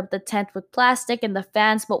already set up the tent with plastic and the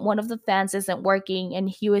fans, but one of the fans isn't working, and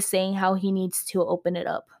Hugh is saying how he needs to open it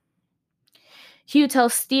up. Hugh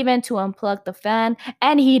tells Steven to unplug the fan,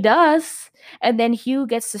 and he does. And then Hugh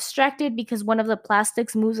gets distracted because one of the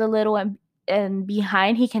plastics moves a little, and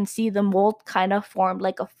behind he can see the mold kind of formed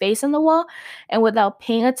like a face in the wall. And without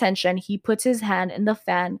paying attention, he puts his hand in the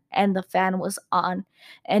fan, and the fan was on,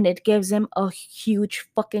 and it gives him a huge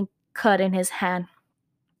fucking cut in his hand.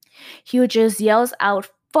 Hugh just yells out,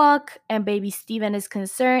 "Fuck," and baby Steven is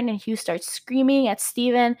concerned, and Hugh starts screaming at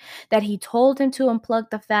Steven that he told him to unplug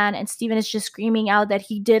the fan, and Steven is just screaming out that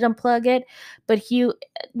he did unplug it. But Hugh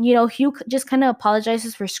just kind of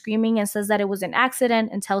apologizes for screaming and says that it was an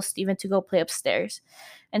accident and tells Steven to go play upstairs.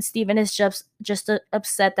 And Steven is just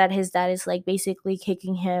upset that his dad is like basically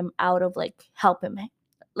kicking him out of like help him,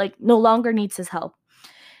 like no longer needs his help.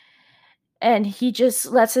 And he just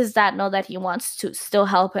lets his dad know that he wants to still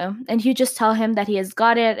help him. And Hugh just tell him that he has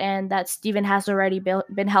got it and that Steven has already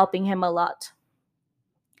been helping him a lot.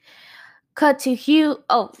 Cut to Hugh.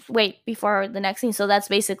 Oh, wait, before the next scene. So that's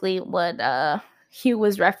basically what Hugh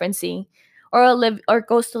was referencing. Or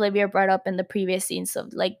Ghost Olivia brought up in the previous scenes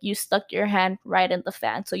of like, you stuck your hand right in the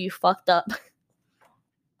fan, so you fucked up.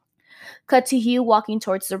 Cut to Hugh walking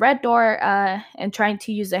towards the red door and trying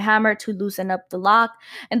to use a hammer to loosen up the lock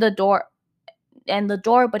and the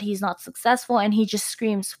door, but he's not successful, and he just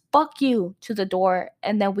screams "fuck you" to the door,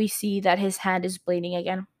 and then we see that his hand is bleeding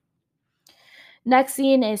again. Next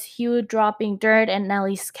scene is Hugh dropping dirt in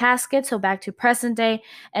Nellie's casket, so back to present day,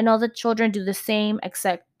 and all the children do the same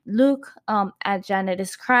except Luke. As Janet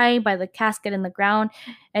is crying by the casket in the ground,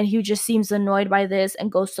 and Hugh just seems annoyed by this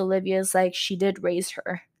and goes to Olivia's like she did raise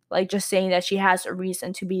her, like just saying that she has a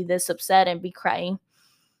reason to be this upset and be crying.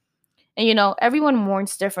 And everyone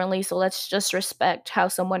mourns differently, so let's just respect how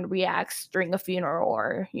someone reacts during a funeral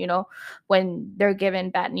or when they're given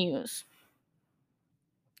bad news.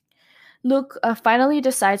 Luke finally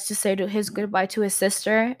decides to say his goodbye to his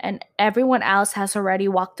sister, and everyone else has already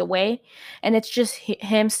walked away. And it's just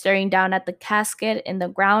him staring down at the casket in the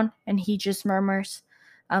ground, and he just murmurs,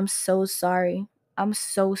 "I'm so sorry. I'm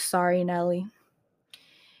so sorry, Nellie."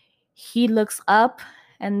 He looks up,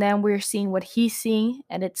 and then we're seeing what he's seeing,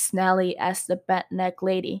 and it's Nellie as the bent neck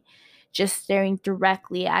lady, just staring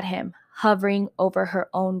directly at him, hovering over her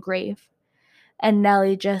own grave. And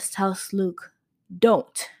Nellie just tells Luke,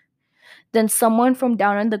 "Don't." Then someone from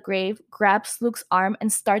down in the grave grabs Luke's arm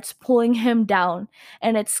and starts pulling him down,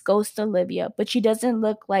 and it's Ghost Olivia, but she doesn't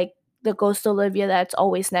look like the Ghost Olivia that's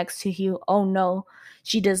always next to Hugh. Oh no,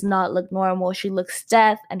 she does not look normal. She looks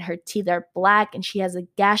death, and her teeth are black, and she has a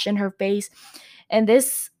gash in her face. And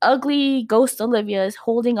this ugly Ghost Olivia is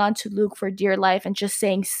holding on to Luke for dear life and just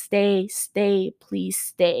saying, "Stay, stay, please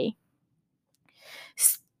stay."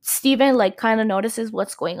 Steven like kind of notices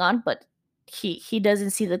what's going on, but he doesn't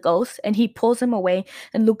see the ghost, and he pulls him away,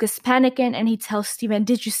 and Luke is panicking, and he tells Steven,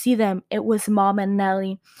 "Did you see them? It was Mom and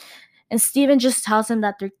Nellie." And Steven just tells him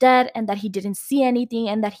that they're dead and that he didn't see anything,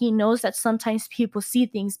 and that he knows that sometimes people see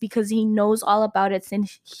things because he knows all about it and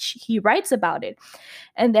he writes about it,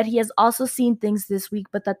 and that he has also seen things this week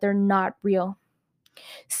but that they're not real.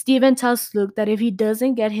 Steven tells Luke that if he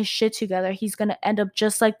doesn't get his shit together, he's going to end up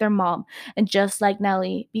just like their mom and just like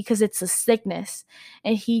Nellie because it's a sickness.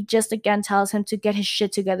 And he just again tells him to get his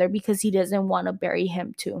shit together because he doesn't want to bury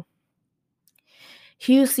him too.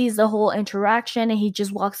 Hugh sees the whole interaction, and he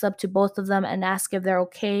just walks up to both of them and asks if they're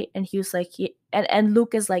okay. And Hugh's like, and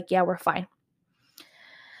Luke is like, "Yeah, we're fine."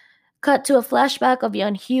 Cut to a flashback of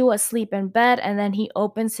young Hugh asleep in bed, and then he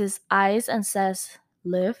opens his eyes and says,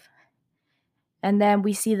 "Liv?" And then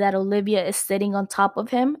we see that Olivia is sitting on top of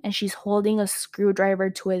him, and she's holding a screwdriver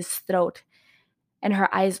to his throat, and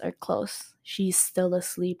her eyes are closed. She's still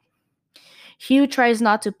asleep. Hugh tries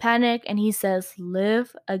not to panic, and he says,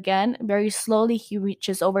 "Liv," again. Very slowly, he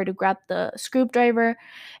reaches over to grab the screwdriver,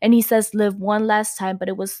 and he says, "Liv," one last time, but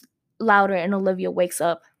it was louder, and Olivia wakes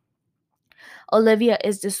up. Olivia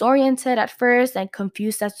is disoriented at first and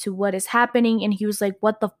confused as to what is happening, and he was like,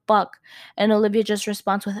 "What the fuck?" And Olivia just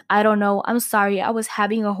responds with, "I don't know. I'm sorry. I was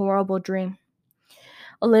having a horrible dream."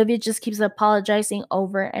 Olivia just keeps apologizing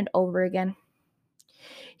over and over again.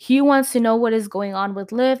 He wants to know what is going on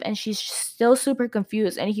with Liv, and she's still super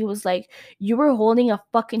confused. And he was like, "You were holding a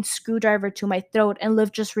fucking screwdriver to my throat." And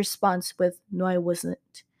Liv just responds with, "No, I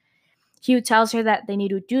wasn't." Hugh tells her that they need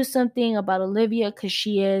to do something about Olivia because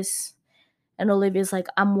she is. And Olivia's like,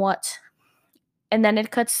 "I'm what?" And then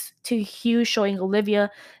it cuts to Hugh showing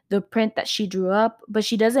Olivia the print that she drew up, but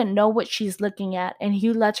she doesn't know what she's looking at. And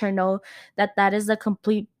Hugh lets her know that that is the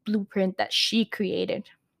complete blueprint that she created.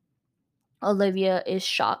 Olivia is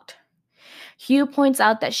shocked. Hugh points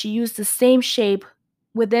out that she used the same shape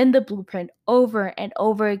within the blueprint over and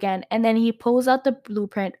over again, and then he pulls out the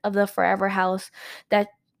blueprint of the Forever House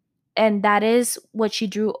and that is what she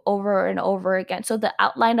drew over and over again. So the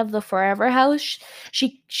outline of the Forever House,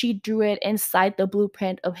 she drew it inside the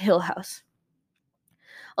blueprint of Hill House.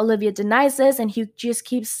 Olivia denies this, and Hugh just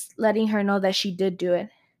keeps letting her know that she did do it.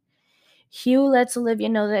 Hugh lets Olivia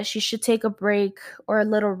know that she should take a break or a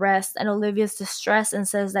little rest, and Olivia's distressed and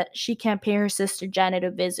says that she can't pay her sister Janet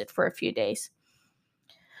a visit for a few days.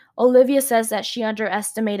 Olivia says that she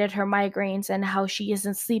underestimated her migraines and how she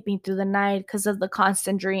isn't sleeping through the night because of the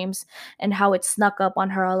constant dreams and how it snuck up on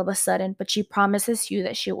her all of a sudden, but she promises Hugh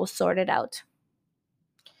that she will sort it out.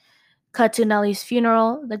 Cut to Nellie's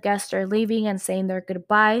funeral. The guests are leaving and saying their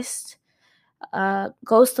goodbyes.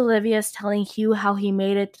 Ghost Olivia is telling Hugh how he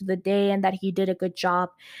made it through the day and that he did a good job,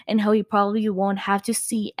 and how he probably won't have to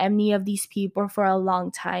see any of these people for a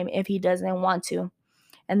long time if he doesn't want to.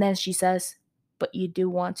 And then she says, "But you do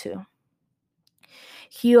want to."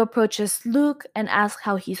 Hugh approaches Luke and asks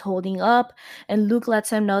how he's holding up, and Luke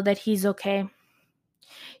lets him know that he's okay.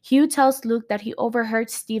 Hugh tells Luke that he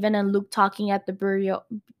overheard Steven and Luke talking at the burial,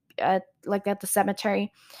 at the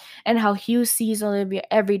cemetery, and how Hugh sees Olivia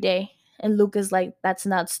every day. And Luke is like, "That's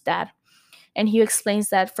nuts, Dad." And Hugh explains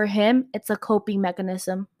that for him, it's a coping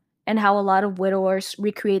mechanism, and how a lot of widowers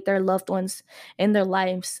recreate their loved ones in their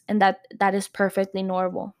lives, and that is perfectly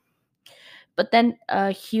normal. But then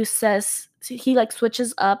Hugh says, he like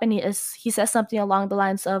switches up, and he says something along the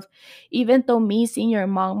lines of, even though me seeing your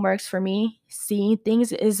mom works for me, seeing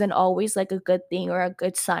things isn't always like a good thing or a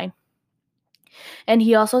good sign. And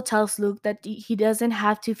he also tells Luke that he doesn't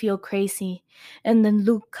have to feel crazy. And then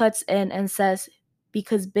Luke cuts in and says,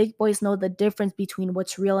 because big boys know the difference between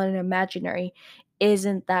what's real and imaginary.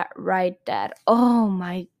 Isn't that right, Dad? Oh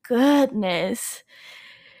my goodness.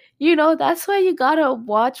 That's why you gotta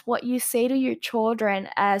watch what you say to your children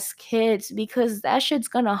as kids, because that shit's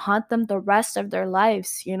gonna haunt them the rest of their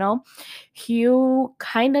lives. Hugh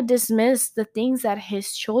kind of dismissed the things that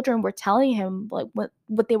his children were telling him, like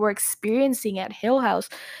what they were experiencing at Hill House.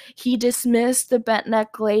 He dismissed the bent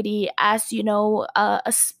neck lady as, a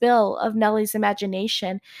spill of Nellie's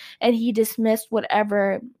imagination, and he dismissed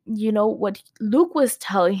whatever, what Luke was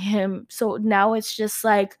telling him. So now it's just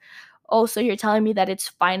like, oh, so you're telling me that it's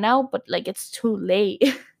fine now, but like it's too late.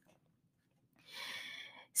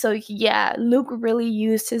 So yeah, Luke really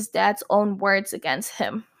used his dad's own words against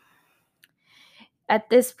him. At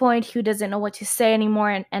this point, Hugh doesn't know what to say anymore,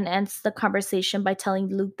 and ends the conversation by telling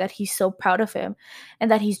Luke that he's so proud of him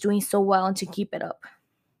and that he's doing so well and to keep it up.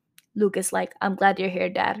 Luke is like, I'm glad you're here,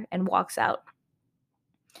 Dad, and walks out.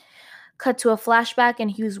 Cut to a flashback,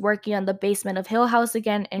 and Hugh's working on the basement of Hill House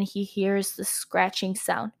again, and he hears the scratching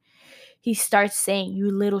sound. He starts saying,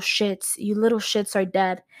 you little shits are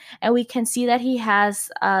dead. And we can see that he has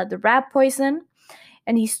the rat poison,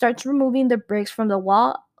 and he starts removing the bricks from the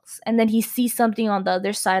walls. And then he sees something on the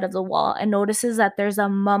other side of the wall and notices that there's a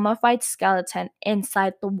mummified skeleton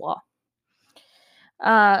inside the wall.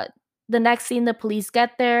 Uh, the next scene, the police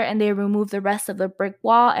get there and they remove the rest of the brick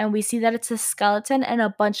wall, and we see that it's a skeleton and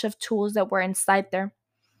a bunch of tools that were inside there.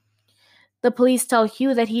 The police tell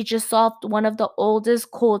Hugh that he just solved one of the oldest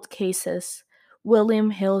cold cases, William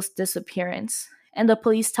Hill's disappearance. And the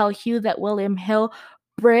police tell Hugh that William Hill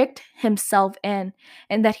bricked himself in,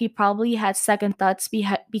 and that he probably had second thoughts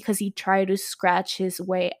because he tried to scratch his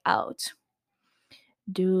way out.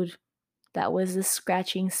 Dude, that was the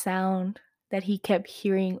scratching sound that he kept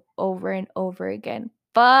hearing over and over again.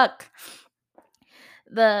 Fuck.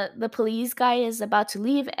 The police guy is about to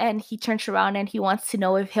leave, and he turns around and he wants to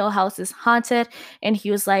know if Hill House is haunted, and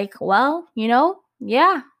he was like, well,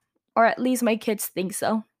 yeah, or at least my kids think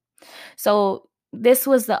so. So this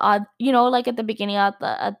was the odd, like at the beginning of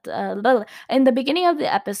in the beginning of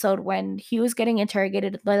the episode, when he was getting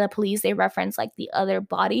interrogated by the police, they referenced like the other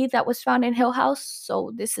body that was found in Hill House.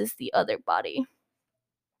 So this is the other body.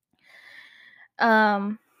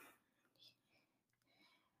 Oh,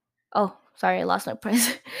 sorry, I lost my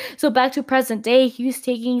place. So back to present day, Hugh's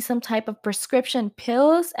taking some type of prescription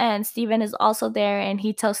pills, and Steven is also there, and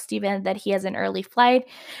he tells Steven that he has an early flight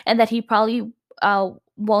and that he probably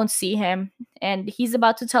won't see him. And he's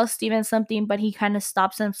about to tell Steven something, but he kind of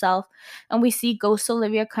stops himself, and we see Ghost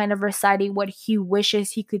Olivia kind of reciting what Hugh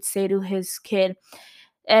wishes he could say to his kid.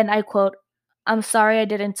 And I quote, I'm sorry I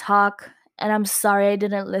didn't talk, and I'm sorry I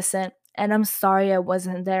didn't listen, and I'm sorry I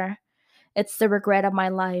wasn't there. It's the regret of my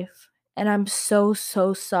life, and I'm so,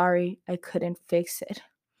 so sorry I couldn't fix it.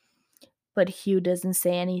 But Hugh doesn't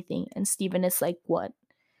say anything, and Steven is like, what?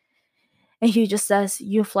 And Hugh just says,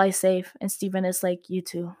 you fly safe, and Steven is like, you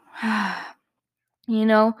too. You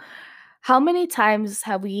know, how many times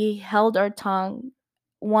have we held our tongue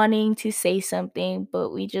wanting to say something,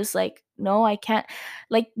 but we just like, no, I can't.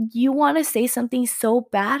 Like, you want to say something so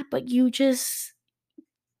bad, but you just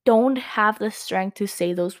don't have the strength to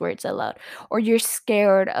say those words aloud, or you're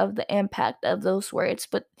scared of the impact of those words.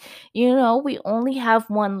 But we only have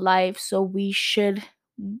one life, so we should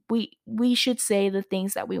say the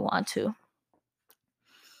things that we want to.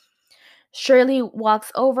 Shirley walks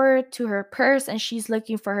over to her purse, and she's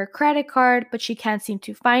looking for her credit card, but she can't seem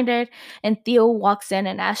to find it. And Theo walks in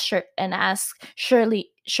and asks Shirley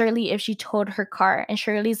if she towed her car, and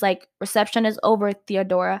Shirley's like, reception is over,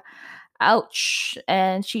 Theodora. Ouch.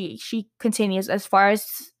 And she continues, as far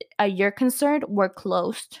as you're concerned, we're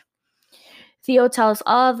closed. Theo tells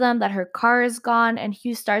all of them that her car is gone, and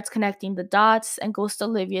Hugh starts connecting the dots, and Ghost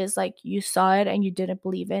Olivia is like, you saw it and you didn't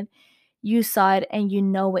believe it. You saw it and you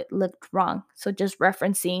know it looked wrong. So just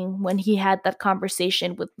referencing when he had that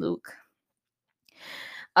conversation with Luke.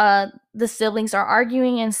 The siblings are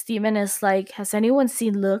arguing, and Steven is like, has anyone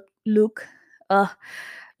seen Luke? I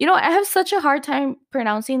have such a hard time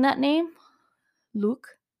pronouncing that name. Luke,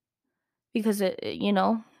 because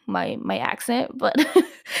my accent, but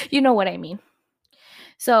you know what I mean.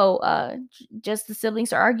 So just the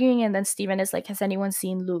siblings are arguing, and then Steven is like, has anyone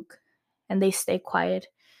seen Luke? And they stay quiet,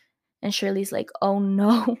 and Shirley's like, oh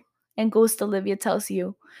no. And Ghost Olivia tells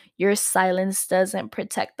you, your silence doesn't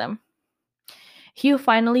protect them. Hugh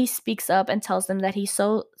finally speaks up and tells them that he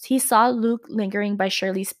saw Luke lingering by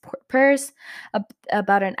Shirley's purse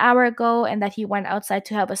about an hour ago, and that he went outside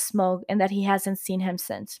to have a smoke, and that he hasn't seen him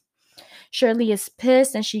since. Shirley is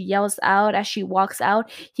pissed and she yells out as she walks out,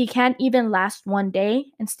 "He can't even last one day."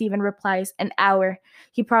 And Stephen replies, "An hour.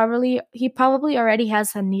 He probably already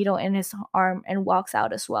has a needle in his arm," and walks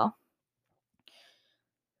out as well.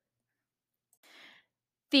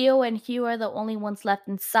 Theo and Hugh are the only ones left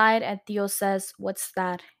inside, and Theo says, "What's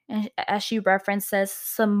that?" And as she references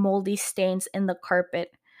some moldy stains in the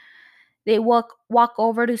carpet. They walk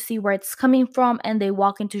over to see where it's coming from, and they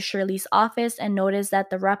walk into Shirley's office and notice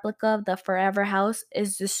that the replica of the Forever House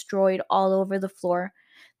is destroyed all over the floor.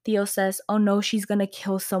 Theo says, "Oh no, she's gonna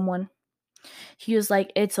kill someone." Hugh's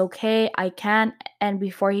like, "It's okay, I can." And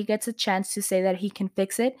before he gets a chance to say that he can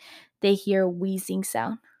fix it, they hear a wheezing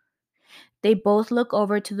sound. They both look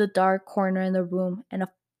over to the dark corner in the room, and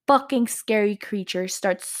a fucking scary creature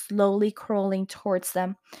starts slowly crawling towards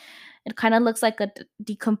them. It kind of looks like a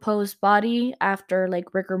decomposed body after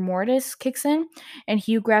like rigor mortis kicks in, and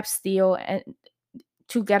Hugh grabs Theo and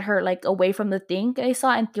to get her like away from the thing they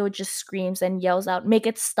saw, and Theo just screams and yells out, "Make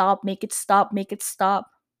it stop! Make it stop! Make it stop!"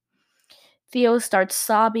 Theo starts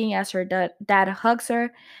sobbing as her dad hugs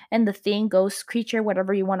her, and the thing, ghost creature,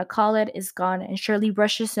 whatever you want to call it, is gone. And Shirley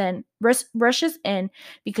rushes in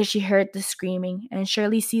because she heard the screaming. And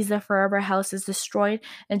Shirley sees the Forever House is destroyed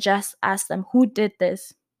and just asks them, "Who did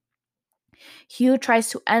this?" Hugh tries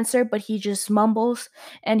to answer, but he just mumbles,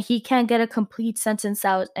 and he can't get a complete sentence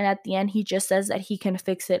out. And at the end, he just says that he can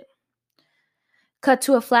fix it. Cut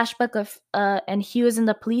to a flashback of and Hugh is in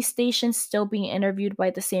the police station, still being interviewed by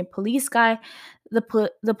the same police guy.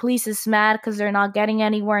 The police is mad because they're not getting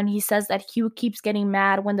anywhere, and he says that Hugh keeps getting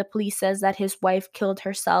mad when the police says that his wife killed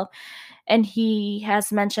herself, and he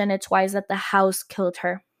has mentioned it twice that the house killed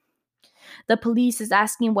her. The police is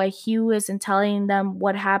asking why Hugh isn't telling them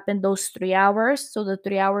what happened those 3 hours, so the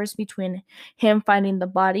 3 hours between him finding the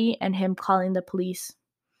body and him calling the police.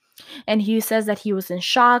 And Hugh says that he was in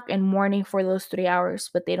shock and mourning for those 3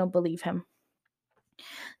 hours, but they don't believe him.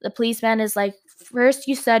 The policeman is like, "First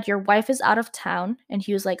you said your wife is out of town," and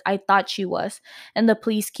he was like, "I thought she was." And the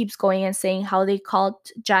police keeps going and saying how they called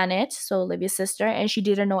Janet, so Olivia's sister, and she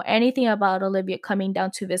didn't know anything about Olivia coming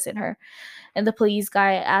down to visit her. And the police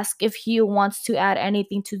guy asks if Hugh wants to add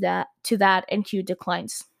anything to that, and Hugh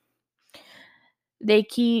declines.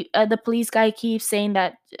 The police guy keeps saying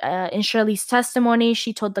that in Shirley's testimony,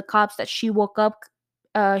 she told the cops that she woke up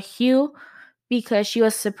Hugh because she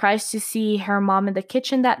was surprised to see her mom in the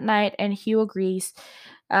kitchen that night, and Hugh agrees.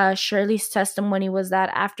 Shirley's testimony was that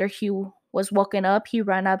after Hugh was woken up, he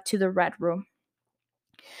ran up to the red room.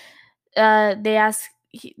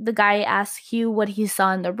 The guy asks Hugh what he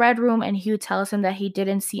saw in the red room, and Hugh tells him that he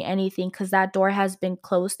didn't see anything because that door has been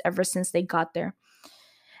closed ever since they got there.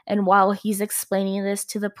 And while he's explaining this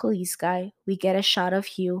to the police guy, we get a shot of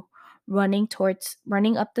Hugh running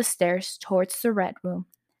up the stairs towards the red room,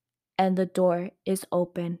 and the door is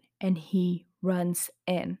open and he runs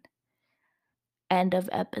in. End of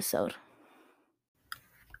episode.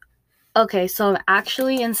 Okay, so I'm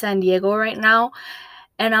actually in San Diego right now,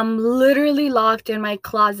 and I'm literally locked in my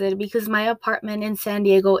closet because my apartment in San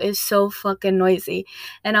Diego is so fucking noisy.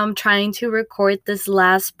 And I'm trying to record this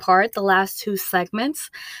last part, the last 2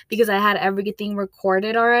 segments, because I had everything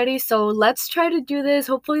recorded already. So let's try to do this.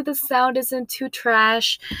 Hopefully the sound isn't too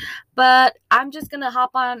trash. But I'm just gonna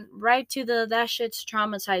hop on right to the "that shit's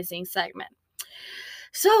traumatizing" segment.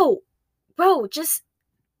 So, bro, just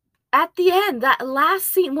at the end, that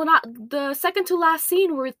last scene, well, not the second to last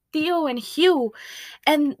scene, where Theo and Hugh,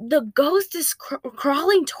 and the ghost is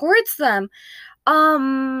crawling towards them.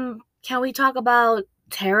 Can we talk about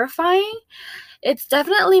terrifying? It's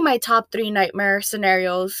definitely my top 3 nightmare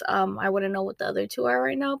scenarios. I wouldn't know what the other 2 are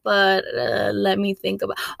right now, but let me think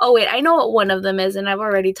about. Oh wait, I know what one of them is, and I've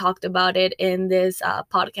already talked about it in this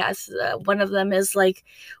podcast. One of them is like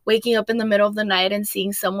waking up in the middle of the night and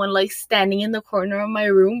seeing someone like standing in the corner of my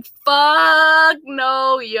room. Fuck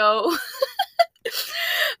no, yo.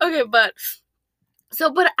 Okay, but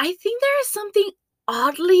I think there is something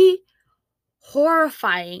oddly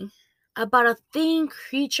horrifying about a thing,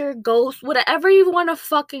 creature, ghost, whatever you want to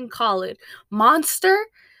fucking call it, monster,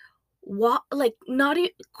 not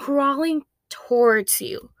crawling towards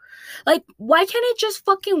you. Like, why can't it just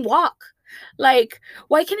fucking walk? Like,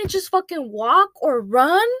 why can't it just fucking walk or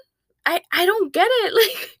run? I don't get it.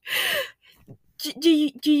 Like, do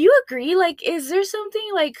you agree? Like, is there something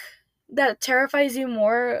like that terrifies you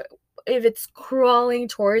more if it's crawling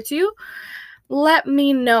towards you? Let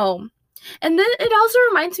me know. And then it also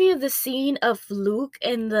reminds me of the scene of Luke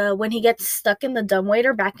in the when he gets stuck in the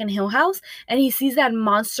dumbwaiter back in Hill House and he sees that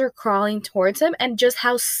monster crawling towards him and just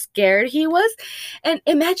how scared he was. And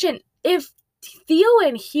imagine if Theo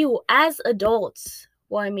and Hugh as adults,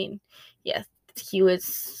 well, I mean, yeah, Hugh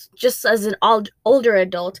is just as an older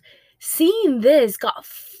adult, seeing this got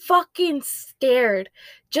fucking scared.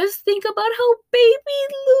 Just think about how baby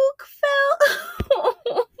Luke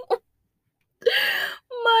felt.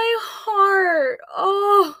 My heart.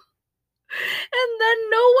 Oh. And then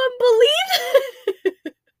no one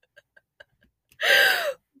believed.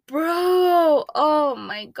 Bro. Oh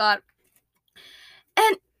my god.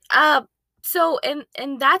 And so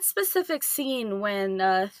in that specific scene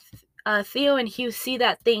when Theo and Hugh see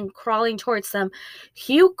that thing crawling towards them,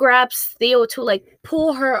 Hugh grabs Theo to like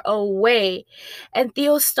pull her away, and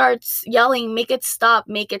Theo starts yelling, "Make it stop,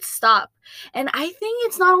 make it stop." And I think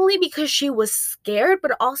it's not only because she was scared,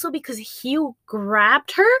 but also because Hugh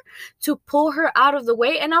grabbed her to pull her out of the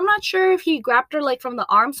way. And I'm not sure if he grabbed her like from the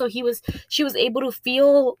arm, so she was able to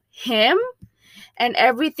feel him and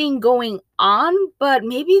everything going on, but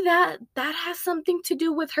maybe that has something to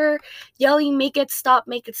do with her yelling, "Make it stop,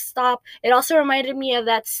 make it stop." It also reminded me of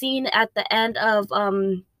that scene at the end of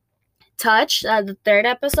Touch, the third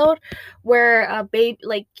episode, where babe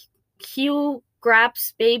like Hugh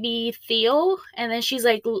grabs baby Theo and then she's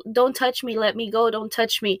like, "Don't touch me, let me go, don't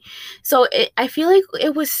touch me." So I feel like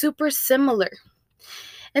it was super similar.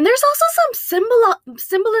 And there's also some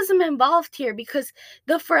symbolism involved here because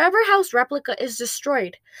the Forever House replica is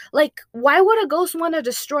destroyed. Like, why would a ghost want to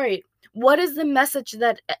destroy it? What is the message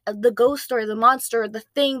that the ghost or the monster or the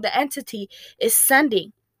thing, the entity is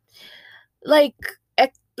sending? Like,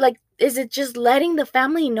 is it just letting the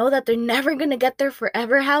family know that they're never going to get their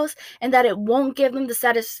Forever House and that it won't give them the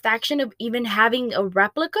satisfaction of even having a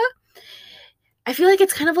replica? I feel like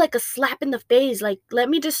it's kind of like a slap in the face. Like, let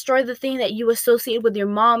me destroy the thing that you associate with your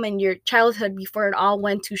mom and your childhood before it all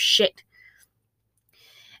went to shit.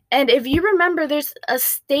 And if you remember, there's a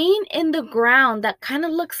stain in the ground that kind of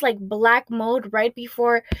looks like black mold right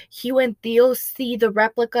before Hugh and Theo see the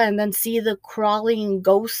replica and then see the crawling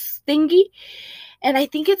ghost thingy. And I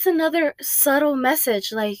think it's another subtle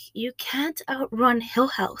message, like, you can't outrun Hill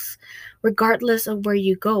House, regardless of where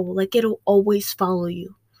you go. Like, it'll always follow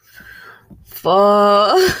you.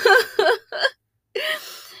 Fuck.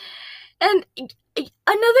 And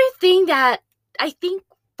another thing that I think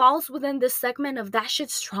falls within this segment of that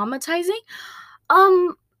shit's traumatizing,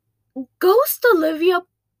 Ghost Olivia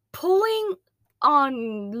pulling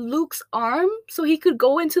on Luke's arm so he could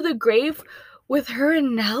go into the grave with her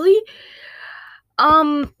and Nellie.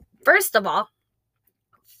 First of all,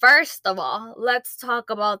 let's talk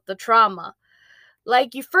about the trauma.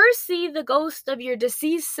 Like, you first see the ghost of your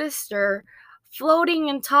deceased sister floating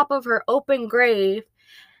on top of her open grave,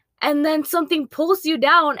 and then something pulls you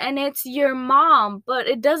down and it's your mom, but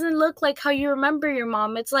it doesn't look like how you remember your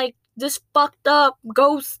mom. It's like this fucked up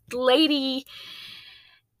ghost lady.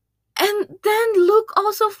 And then Luke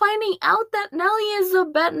also finding out that Nellie is the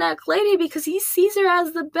bent neck lady because he sees her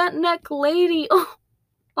as the bent neck lady.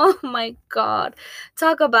 Oh my god.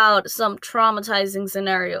 Talk about some traumatizing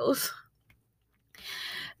scenarios.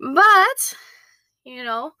 But, you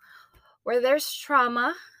know, where there's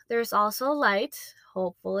trauma, there's also light,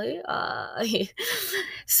 hopefully.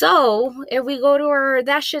 So, if we go to our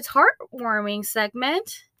That Shit's Heartwarming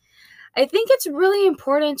segment, I think it's really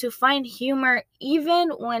important to find humor even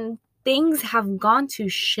when things have gone to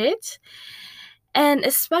shit. And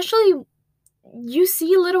especially, you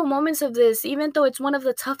see little moments of this, even though it's one of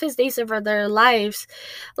the toughest days of their lives.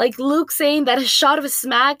 Like Luke saying that a shot of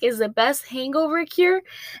smack is the best hangover cure.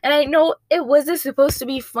 And I know it wasn't supposed to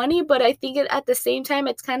be funny, but I think at the same time,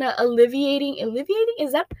 it's kind of alleviating?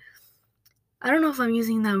 Is that? I don't know if I'm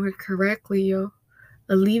using that word correctly, yo.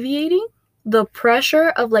 Alleviating the pressure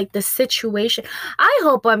of like the situation. I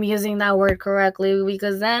hope I'm using that word correctly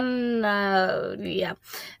because then, yeah,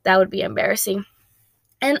 that would be embarrassing.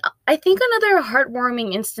 And I think another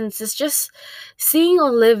heartwarming instance is just seeing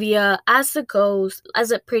Olivia as a ghost,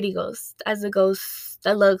 as a pretty ghost, as a ghost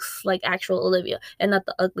that looks like actual Olivia and not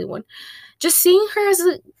the ugly one. Just seeing her as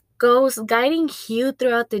a ghost, guiding Hugh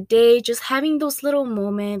throughout the day, just having those little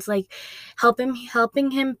moments, like helping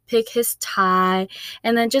him pick his tie,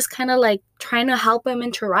 and then just kind of like trying to help him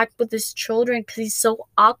interact with his children because he's so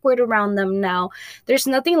awkward around them now. There's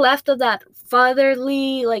nothing left of that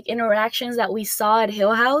fatherly like interactions that we saw at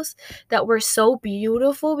Hill House that were so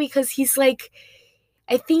beautiful because he's like,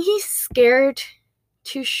 I think he's scared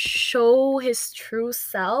to show his true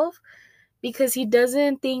self because he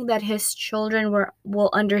doesn't think that his children will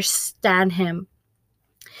understand him.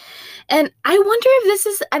 And I wonder if this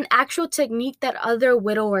is an actual technique that other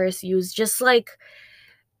widowers use, just like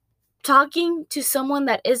talking to someone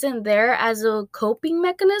that isn't there as a coping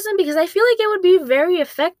mechanism, because I feel like it would be very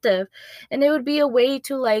effective and it would be a way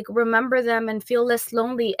to like remember them and feel less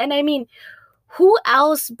lonely. And I mean, who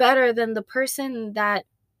else better than the person that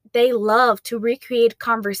they love to recreate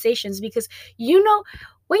conversations? Because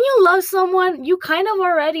when you love someone, you kind of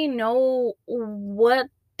already know what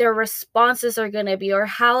their responses are going to be, or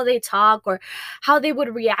how they talk, or how they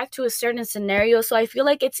would react to a certain scenario. So I feel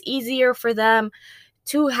like it's easier for them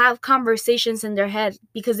to have conversations in their head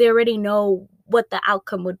because they already know what the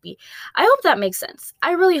outcome would be. I hope that makes sense.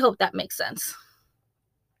 I really hope that makes sense.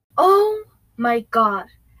 Oh my god.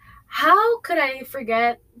 How could I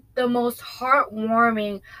forget the most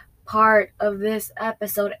heartwarming part of this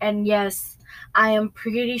episode? And yes, I am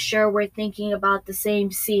pretty sure we're thinking about the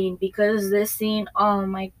same scene, because this scene, oh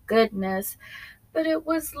my goodness. But it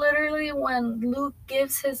was literally when Luke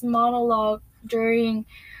gives his monologue during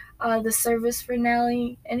the service for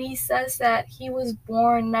Nellie, and he says that he was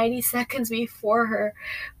born 90 seconds before her,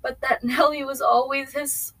 but that Nellie was always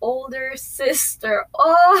his older sister.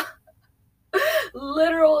 Oh,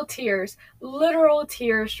 literal tears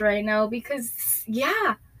right now, because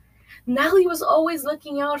yeah, Nellie was always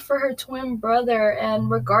looking out for her twin brother,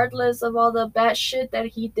 and regardless of all the bad shit that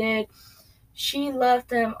he did, she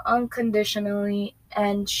loved him unconditionally,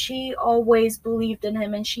 and she always believed in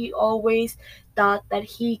him, and she always thought that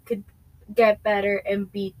he could get better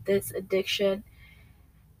and beat this addiction.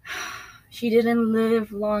 She didn't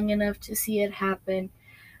live long enough to see it happen,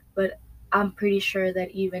 but I'm pretty sure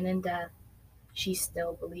that even in death, she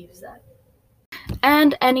still believes that.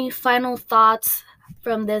 And any final thoughts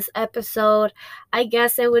from this episode? I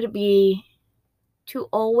guess it would be to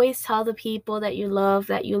always tell the people that you love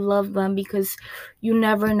them, because you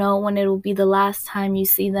never know when it will be the last time you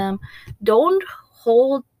see them. Don't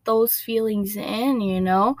hold those feelings in,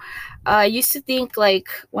 I used to think, like,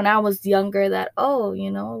 when I was younger, that, oh,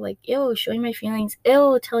 like, ew, showing my feelings,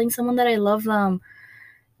 ew, telling someone that I love them,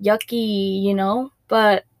 yucky,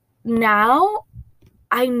 but now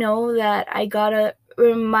I know that I gotta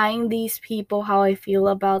remind these people how I feel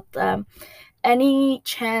about them any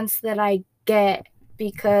chance that I get,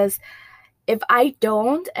 because if I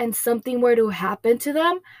don't and something were to happen to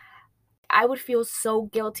them, I would feel so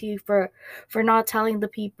guilty for not telling the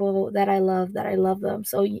people that I love them.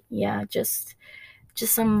 So yeah, just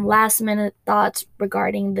some last minute thoughts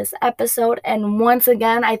regarding this episode. And once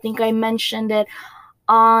again, I think I mentioned it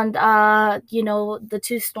on the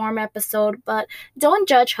Two Storm episode, but don't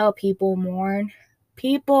judge how people mourn.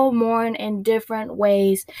 People mourn in different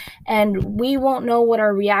ways, and we won't know what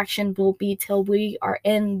our reaction will be till we are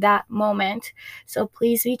in that moment. So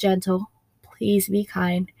please be gentle, please be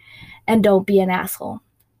kind, and don't be an asshole.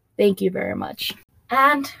 Thank you very much.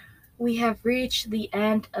 And we have reached the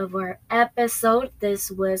end of our episode. This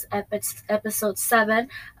was episode 7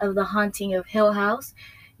 of The Haunting of Hill House,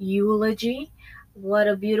 Eulogy. What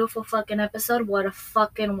a beautiful fucking episode. What a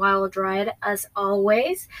fucking wild ride, as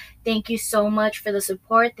always. Thank you so much for the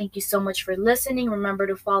support. Thank you so much for listening. Remember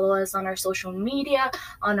to follow us on our social media,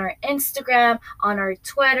 on our Instagram, on our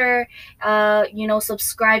Twitter.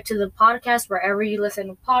 Subscribe to the podcast wherever you listen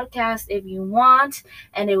to podcasts if you want,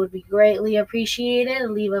 and it would be greatly appreciated.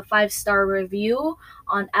 Leave a 5-star review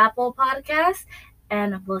on Apple Podcasts,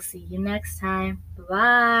 and we'll see you next time.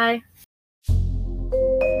 Bye.